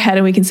nod our head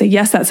and we can say,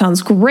 yes, that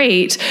sounds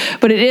great.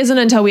 But it isn't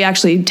until we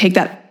actually make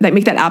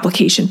that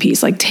application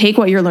piece, like take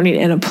what you're learning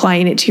and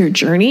applying it to your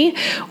journey,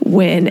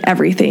 when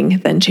everything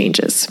then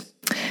changes.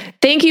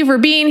 Thank you for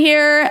being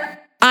here.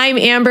 I'm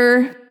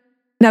Amber.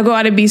 Now go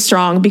out and be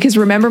strong, because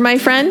remember, my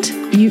friend,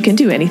 you can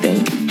do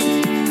anything.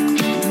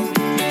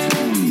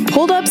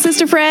 Hold up,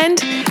 sister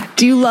friend.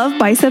 Do you love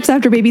Biceps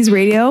After Babies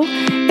Radio?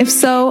 If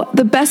so,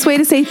 the best way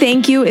to say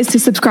thank you is to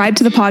subscribe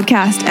to the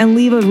podcast and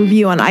leave a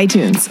review on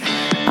iTunes.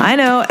 I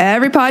know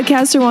every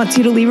podcaster wants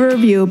you to leave a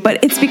review,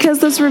 but it's because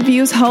those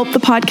reviews help the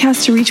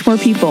podcast to reach more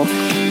people.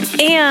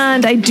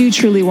 And I do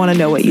truly want to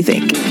know what you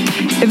think.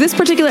 If this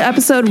particular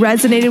episode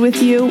resonated with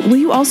you, will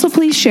you also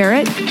please share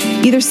it?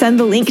 Either send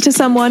the link to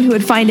someone who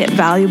would find it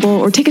valuable,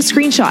 or take a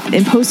screenshot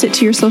and post it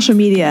to your social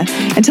media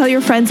and tell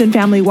your friends and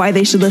family why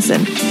they should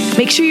listen.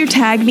 Make sure you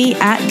tag me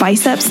at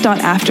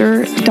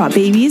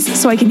biceps.after.babies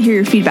so I can hear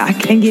your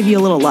feedback and give you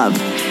a little love.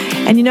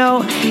 And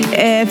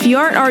if you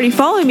aren't already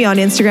following me on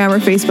Instagram or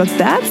Facebook,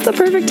 that's the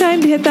perfect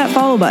time to hit that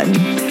follow button.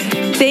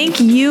 Thank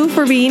you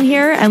for being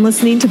here and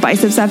listening to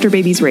Biceps After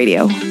Babies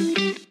Radio.